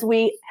because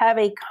we have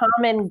a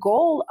common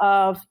goal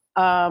of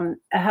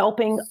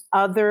helping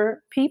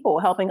other people,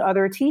 helping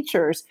other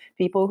teachers,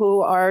 people who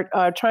are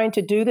trying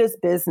to do this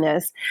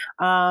business,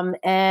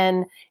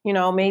 and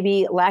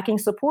maybe lacking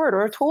support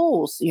or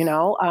tools.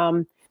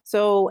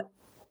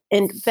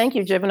 And thank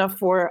you, Jivana,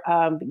 for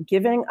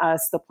giving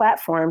us the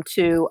platform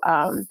to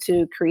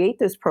create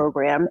this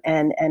program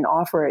and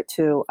offer it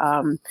to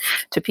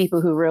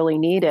people who really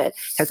need it.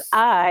 Because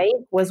I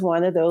was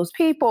one of those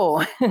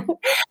people.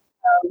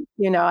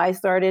 I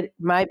started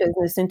my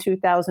business in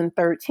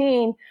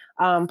 2013,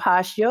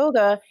 Posh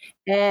Yoga,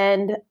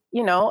 and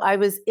I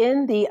was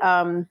in the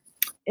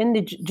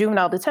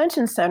juvenile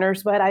detention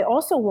centers, but I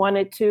also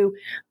wanted to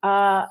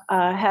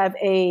have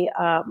a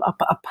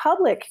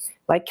public,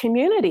 like,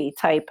 community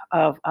type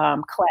of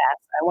class.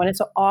 I wanted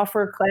to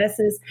offer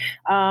classes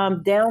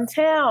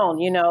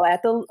downtown,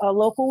 at the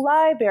local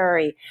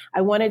library.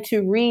 I wanted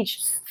to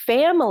reach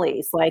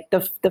families, like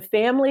the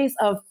families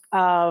of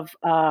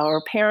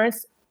or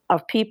parents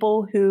of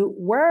people who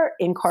were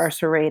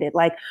incarcerated.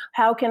 Like,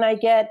 how can I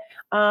get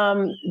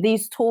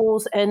these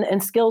tools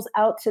and skills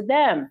out to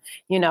them?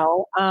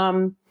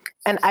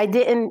 And I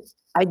didn't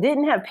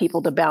have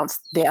people to bounce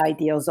the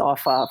ideas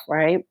off of,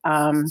 right?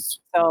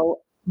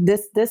 So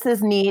this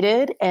is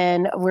needed,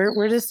 and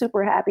we're just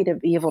super happy to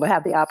be able to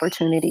have the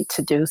opportunity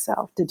to do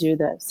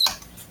this.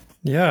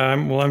 Yeah,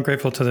 I'm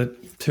grateful to the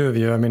two of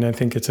you. I mean, I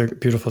think it's a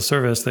beautiful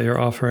service that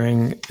you're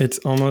offering. It's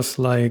almost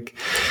like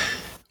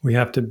we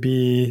have to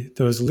be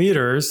those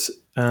leaders.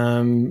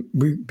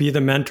 We be the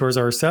mentors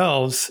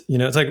ourselves.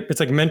 It's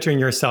like mentoring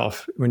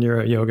yourself when you're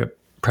a yoga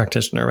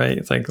practitioner, right?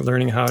 It's like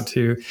learning how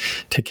to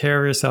take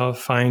care of yourself,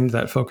 find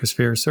that focus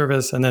for your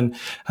service, and then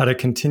how to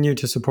continue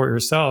to support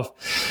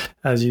yourself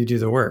as you do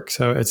the work.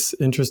 So it's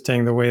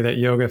interesting the way that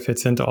yoga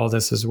fits into all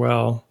this as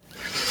well.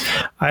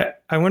 I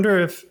wonder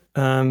if,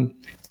 I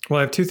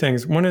have two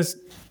things. One is,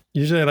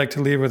 usually I like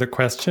to leave with a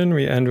question.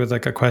 We end with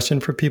like a question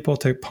for people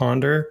to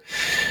ponder.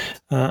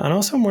 And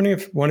also I'm wondering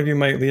if one of you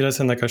might lead us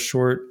in like a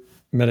short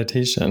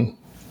meditation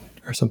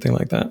or something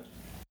like that.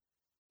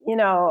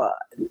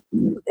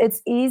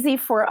 It's easy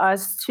for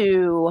us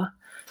to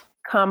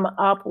come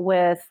up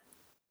with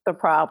the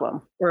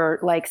problem, or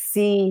like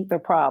see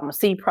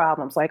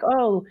problems like,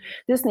 oh,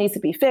 this needs to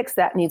be fixed,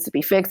 that needs to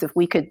be fixed. If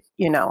we could,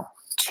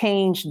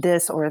 change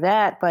this or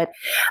that. But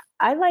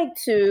I like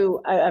to,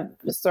 I've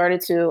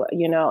started to,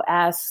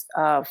 ask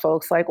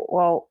folks like,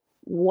 well,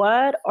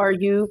 what are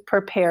you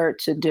prepared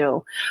to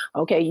do?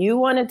 Okay, you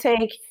want to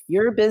take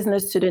your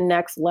business to the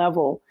next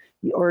level,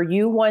 or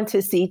you want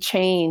to see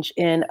change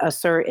in a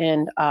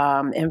certain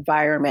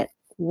environment.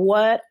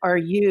 What are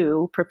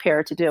you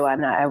prepared to do?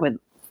 And I would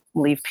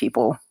leave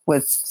people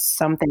with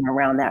something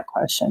around that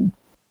question.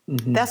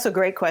 Mm-hmm. That's a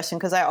great question,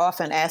 because I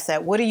often ask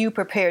that. What are you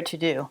prepared to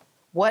do?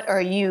 What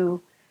are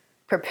you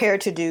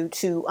prepared to do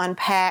to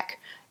unpack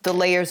the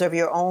layers of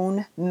your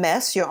own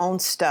mess, your own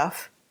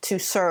stuff, to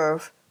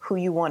serve who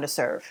you want to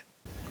serve?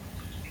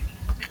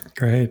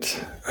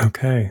 Great.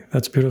 Okay.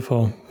 That's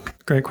beautiful.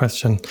 Great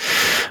question.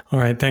 All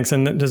right. Thanks.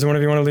 And does one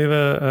of you want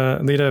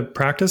to lead a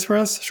practice for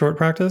us? Short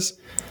practice?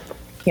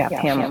 Yeah,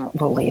 Pam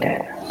will lead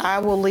it. I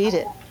will lead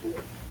it.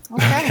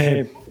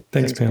 Okay.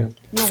 Thanks, Pam.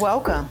 You're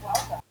welcome.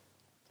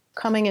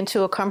 Coming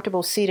into a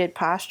comfortable seated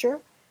posture.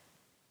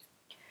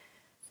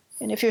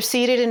 And if you're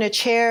seated in the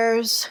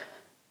chairs,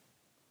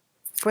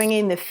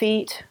 bringing the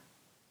feet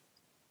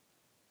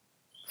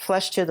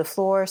flush to the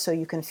floor so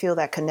you can feel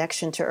that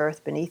connection to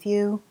earth beneath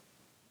you.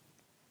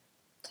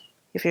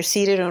 If you're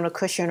seated on a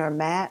cushion or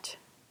mat,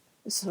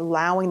 just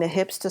allowing the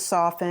hips to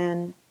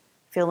soften,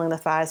 feeling the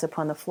thighs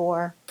upon the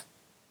floor.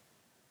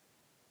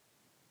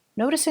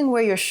 Noticing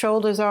where your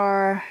shoulders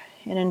are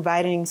and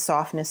inviting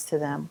softness to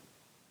them.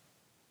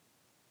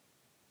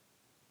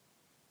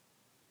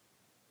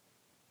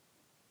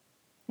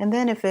 And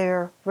then if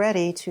they're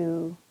ready,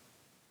 to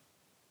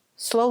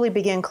slowly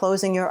begin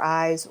closing your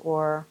eyes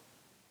or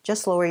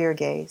just lower your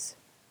gaze.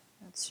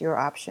 It's your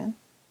option.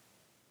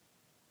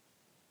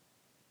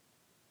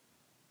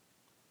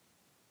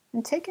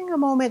 And taking a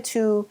moment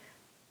to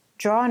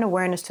draw an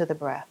awareness to the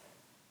breath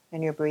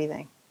and your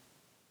breathing.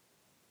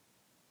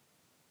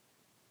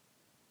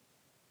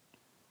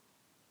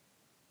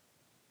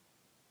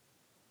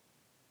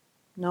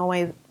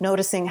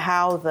 Noticing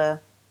how the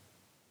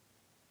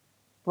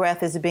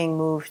breath is being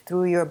moved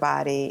through your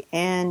body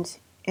and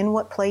in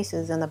what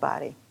places in the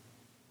body.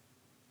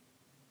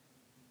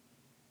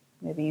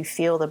 Maybe you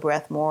feel the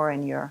breath more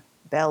in your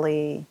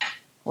belly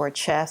or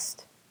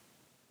chest.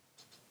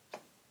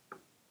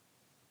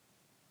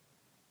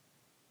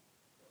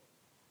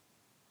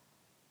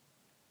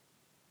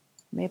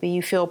 Maybe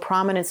you feel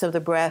prominence of the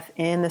breath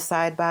in the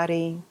side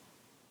body,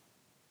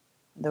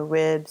 the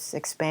ribs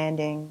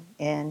expanding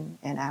in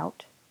and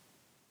out.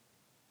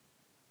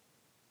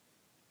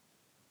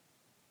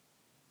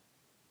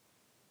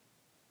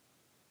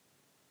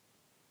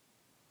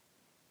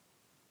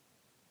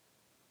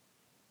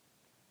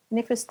 And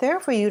if it's there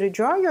for you, to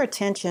draw your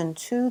attention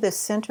to the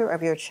center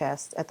of your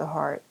chest at the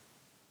heart.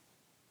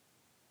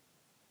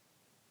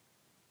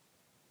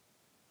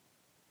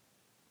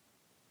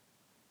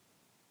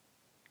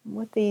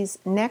 With these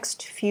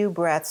next few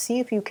breaths, see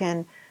if you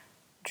can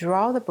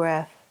draw the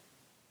breath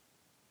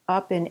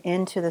up and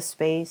into the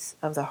space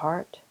of the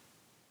heart.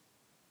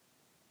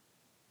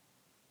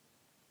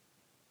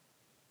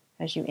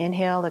 As you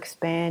inhale,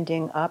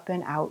 expanding up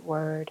and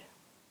outward.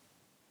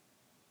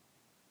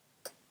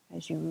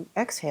 As you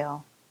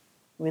exhale,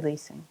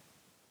 releasing.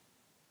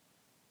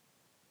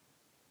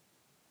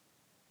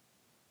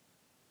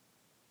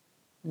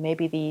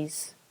 Maybe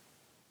these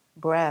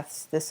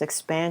breaths, this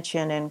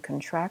expansion and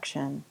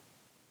contraction,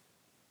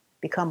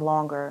 become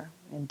longer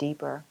and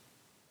deeper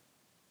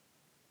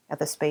at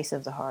the space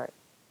of the heart.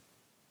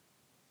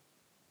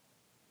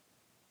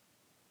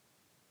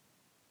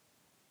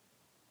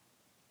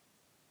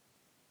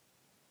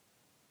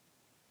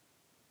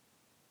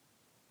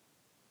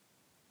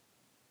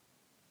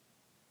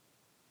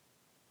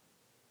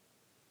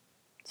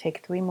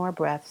 Take 3 more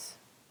breaths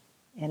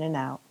in and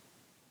out.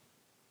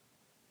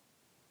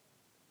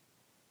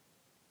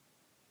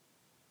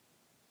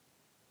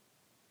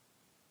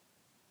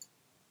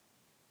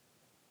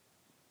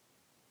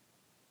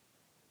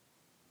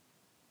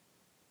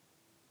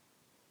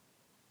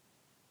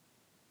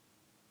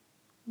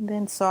 And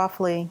then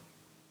softly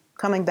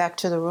coming back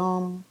to the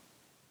room,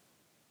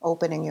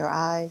 opening your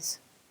eyes,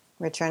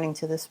 returning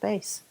to the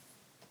space.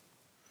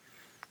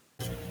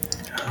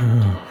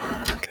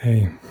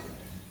 Okay.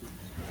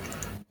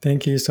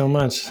 Thank you so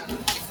much.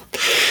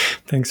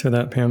 Thanks for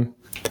that, Pam.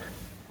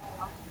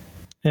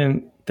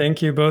 And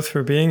thank you both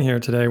for being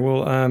here today.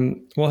 We'll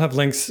have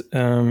links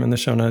in the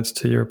show notes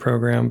to your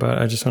program,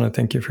 but I just want to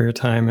thank you for your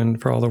time and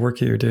for all the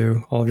work you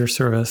do, all of your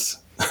service.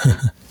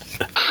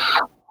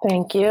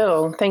 Thank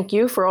you. Thank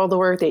you for all the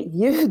work that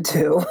you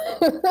do.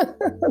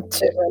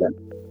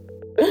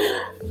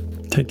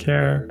 Take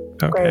care.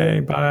 Okay,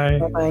 Great. bye.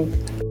 Bye-bye.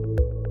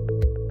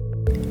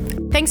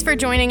 Thanks for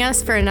joining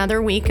us for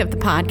another week of the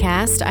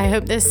podcast. I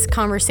hope this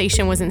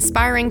conversation was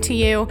inspiring to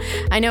you.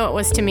 I know it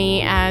was to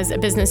me as a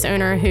business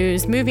owner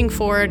who's moving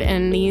forward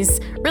in these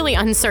really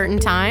uncertain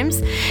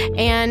times.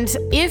 And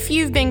if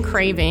you've been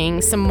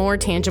craving some more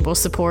tangible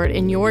support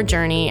in your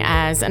journey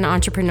as an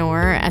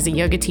entrepreneur, as a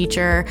yoga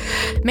teacher,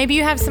 maybe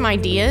you have some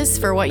ideas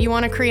for what you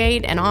want to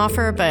create and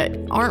offer, but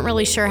aren't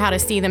really sure how to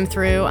see them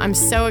through, I'm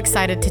so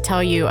excited to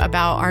tell you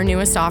about our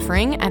newest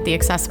offering at the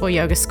Accessible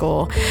Yoga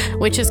School,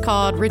 which is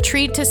called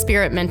Retreat to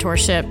Spirit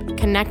Mentorship,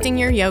 Connecting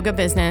Your Yoga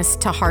Business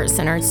to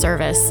Heart-Centered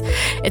Service.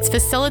 It's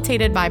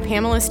facilitated by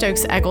Pamela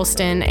Stokes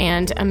Eggleston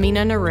and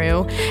Amina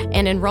Naru,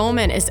 and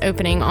enrollment is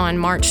opening on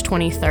March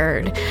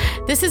 23rd.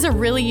 This is a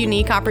really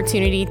unique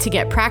opportunity to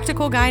get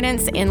practical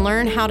guidance and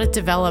learn how to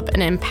develop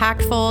an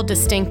impactful,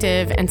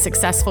 distinctive, and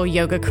successful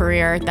yoga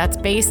career that's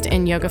based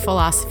in yoga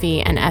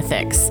philosophy and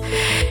ethics.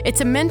 It's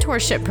a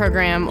mentorship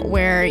program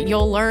where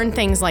you'll learn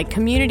things like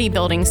community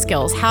building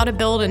skills, how to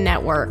build a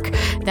network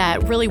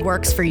that really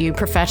works for you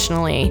professionally,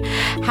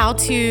 how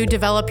to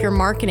develop your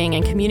marketing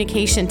and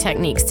communication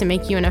techniques to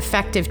make you an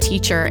effective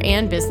teacher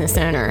and business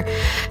owner,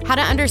 how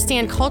to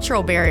understand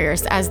cultural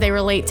barriers as they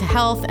relate to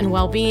health and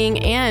well-being,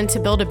 and to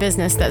build a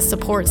business that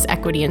supports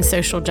equity and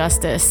social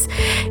justice.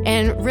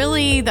 And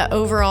really, the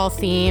overall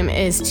theme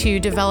is to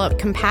develop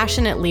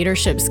compassionate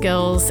leadership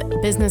skills,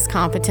 business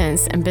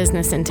competence, and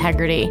business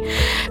integrity.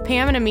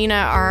 Pam and Amina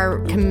are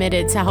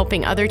committed to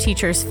helping other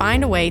teachers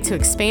find a way to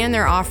expand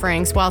their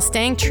offerings while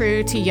staying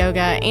true to yoga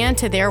and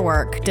to their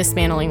work,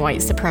 dismantling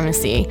white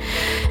supremacy.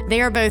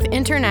 They are both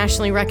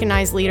internationally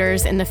recognized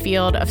leaders in the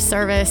field of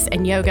service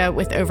and yoga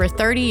with over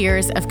 30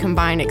 years of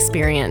combined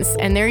experience,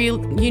 and their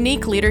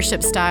unique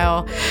leadership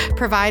style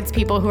provides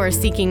people who are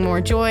seeking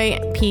more joy,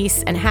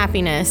 peace, and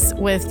happiness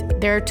with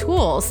their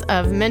tools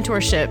of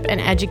mentorship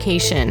and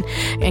education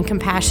and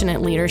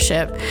compassionate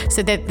leadership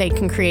so that they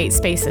can create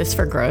spaces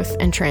for growth growth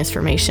and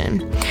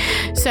transformation.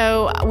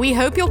 So we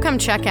hope you'll come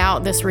check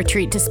out this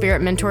Retreat to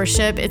Spirit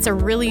mentorship. It's a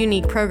really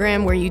unique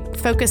program where you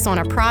focus on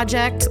a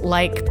project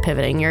like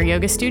pivoting your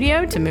yoga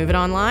studio to move it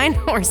online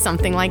or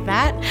something like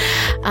that.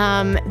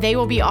 They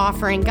will be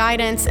offering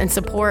guidance and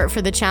support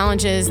for the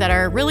challenges that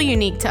are really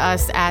unique to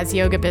us as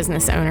yoga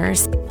business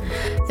owners.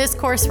 This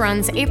course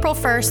runs April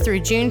 1st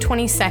through June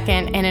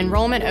 22nd, and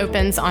enrollment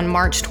opens on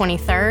March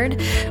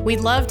 23rd. We'd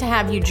love to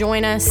have you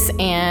join us,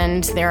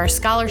 and there are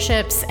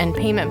scholarships and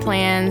payment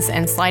plans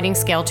and sliding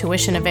scale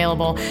tuition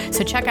available.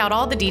 So check out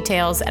all the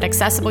details at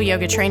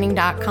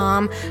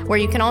accessibleyogatraining.com, where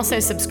you can also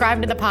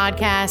subscribe to the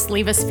podcast,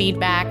 leave us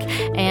feedback,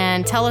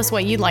 and tell us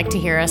what you'd like to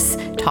hear us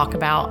talk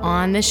about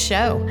on this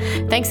show.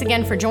 Thanks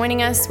again for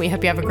joining us. We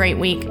hope you have a great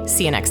week.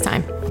 See you next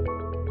time.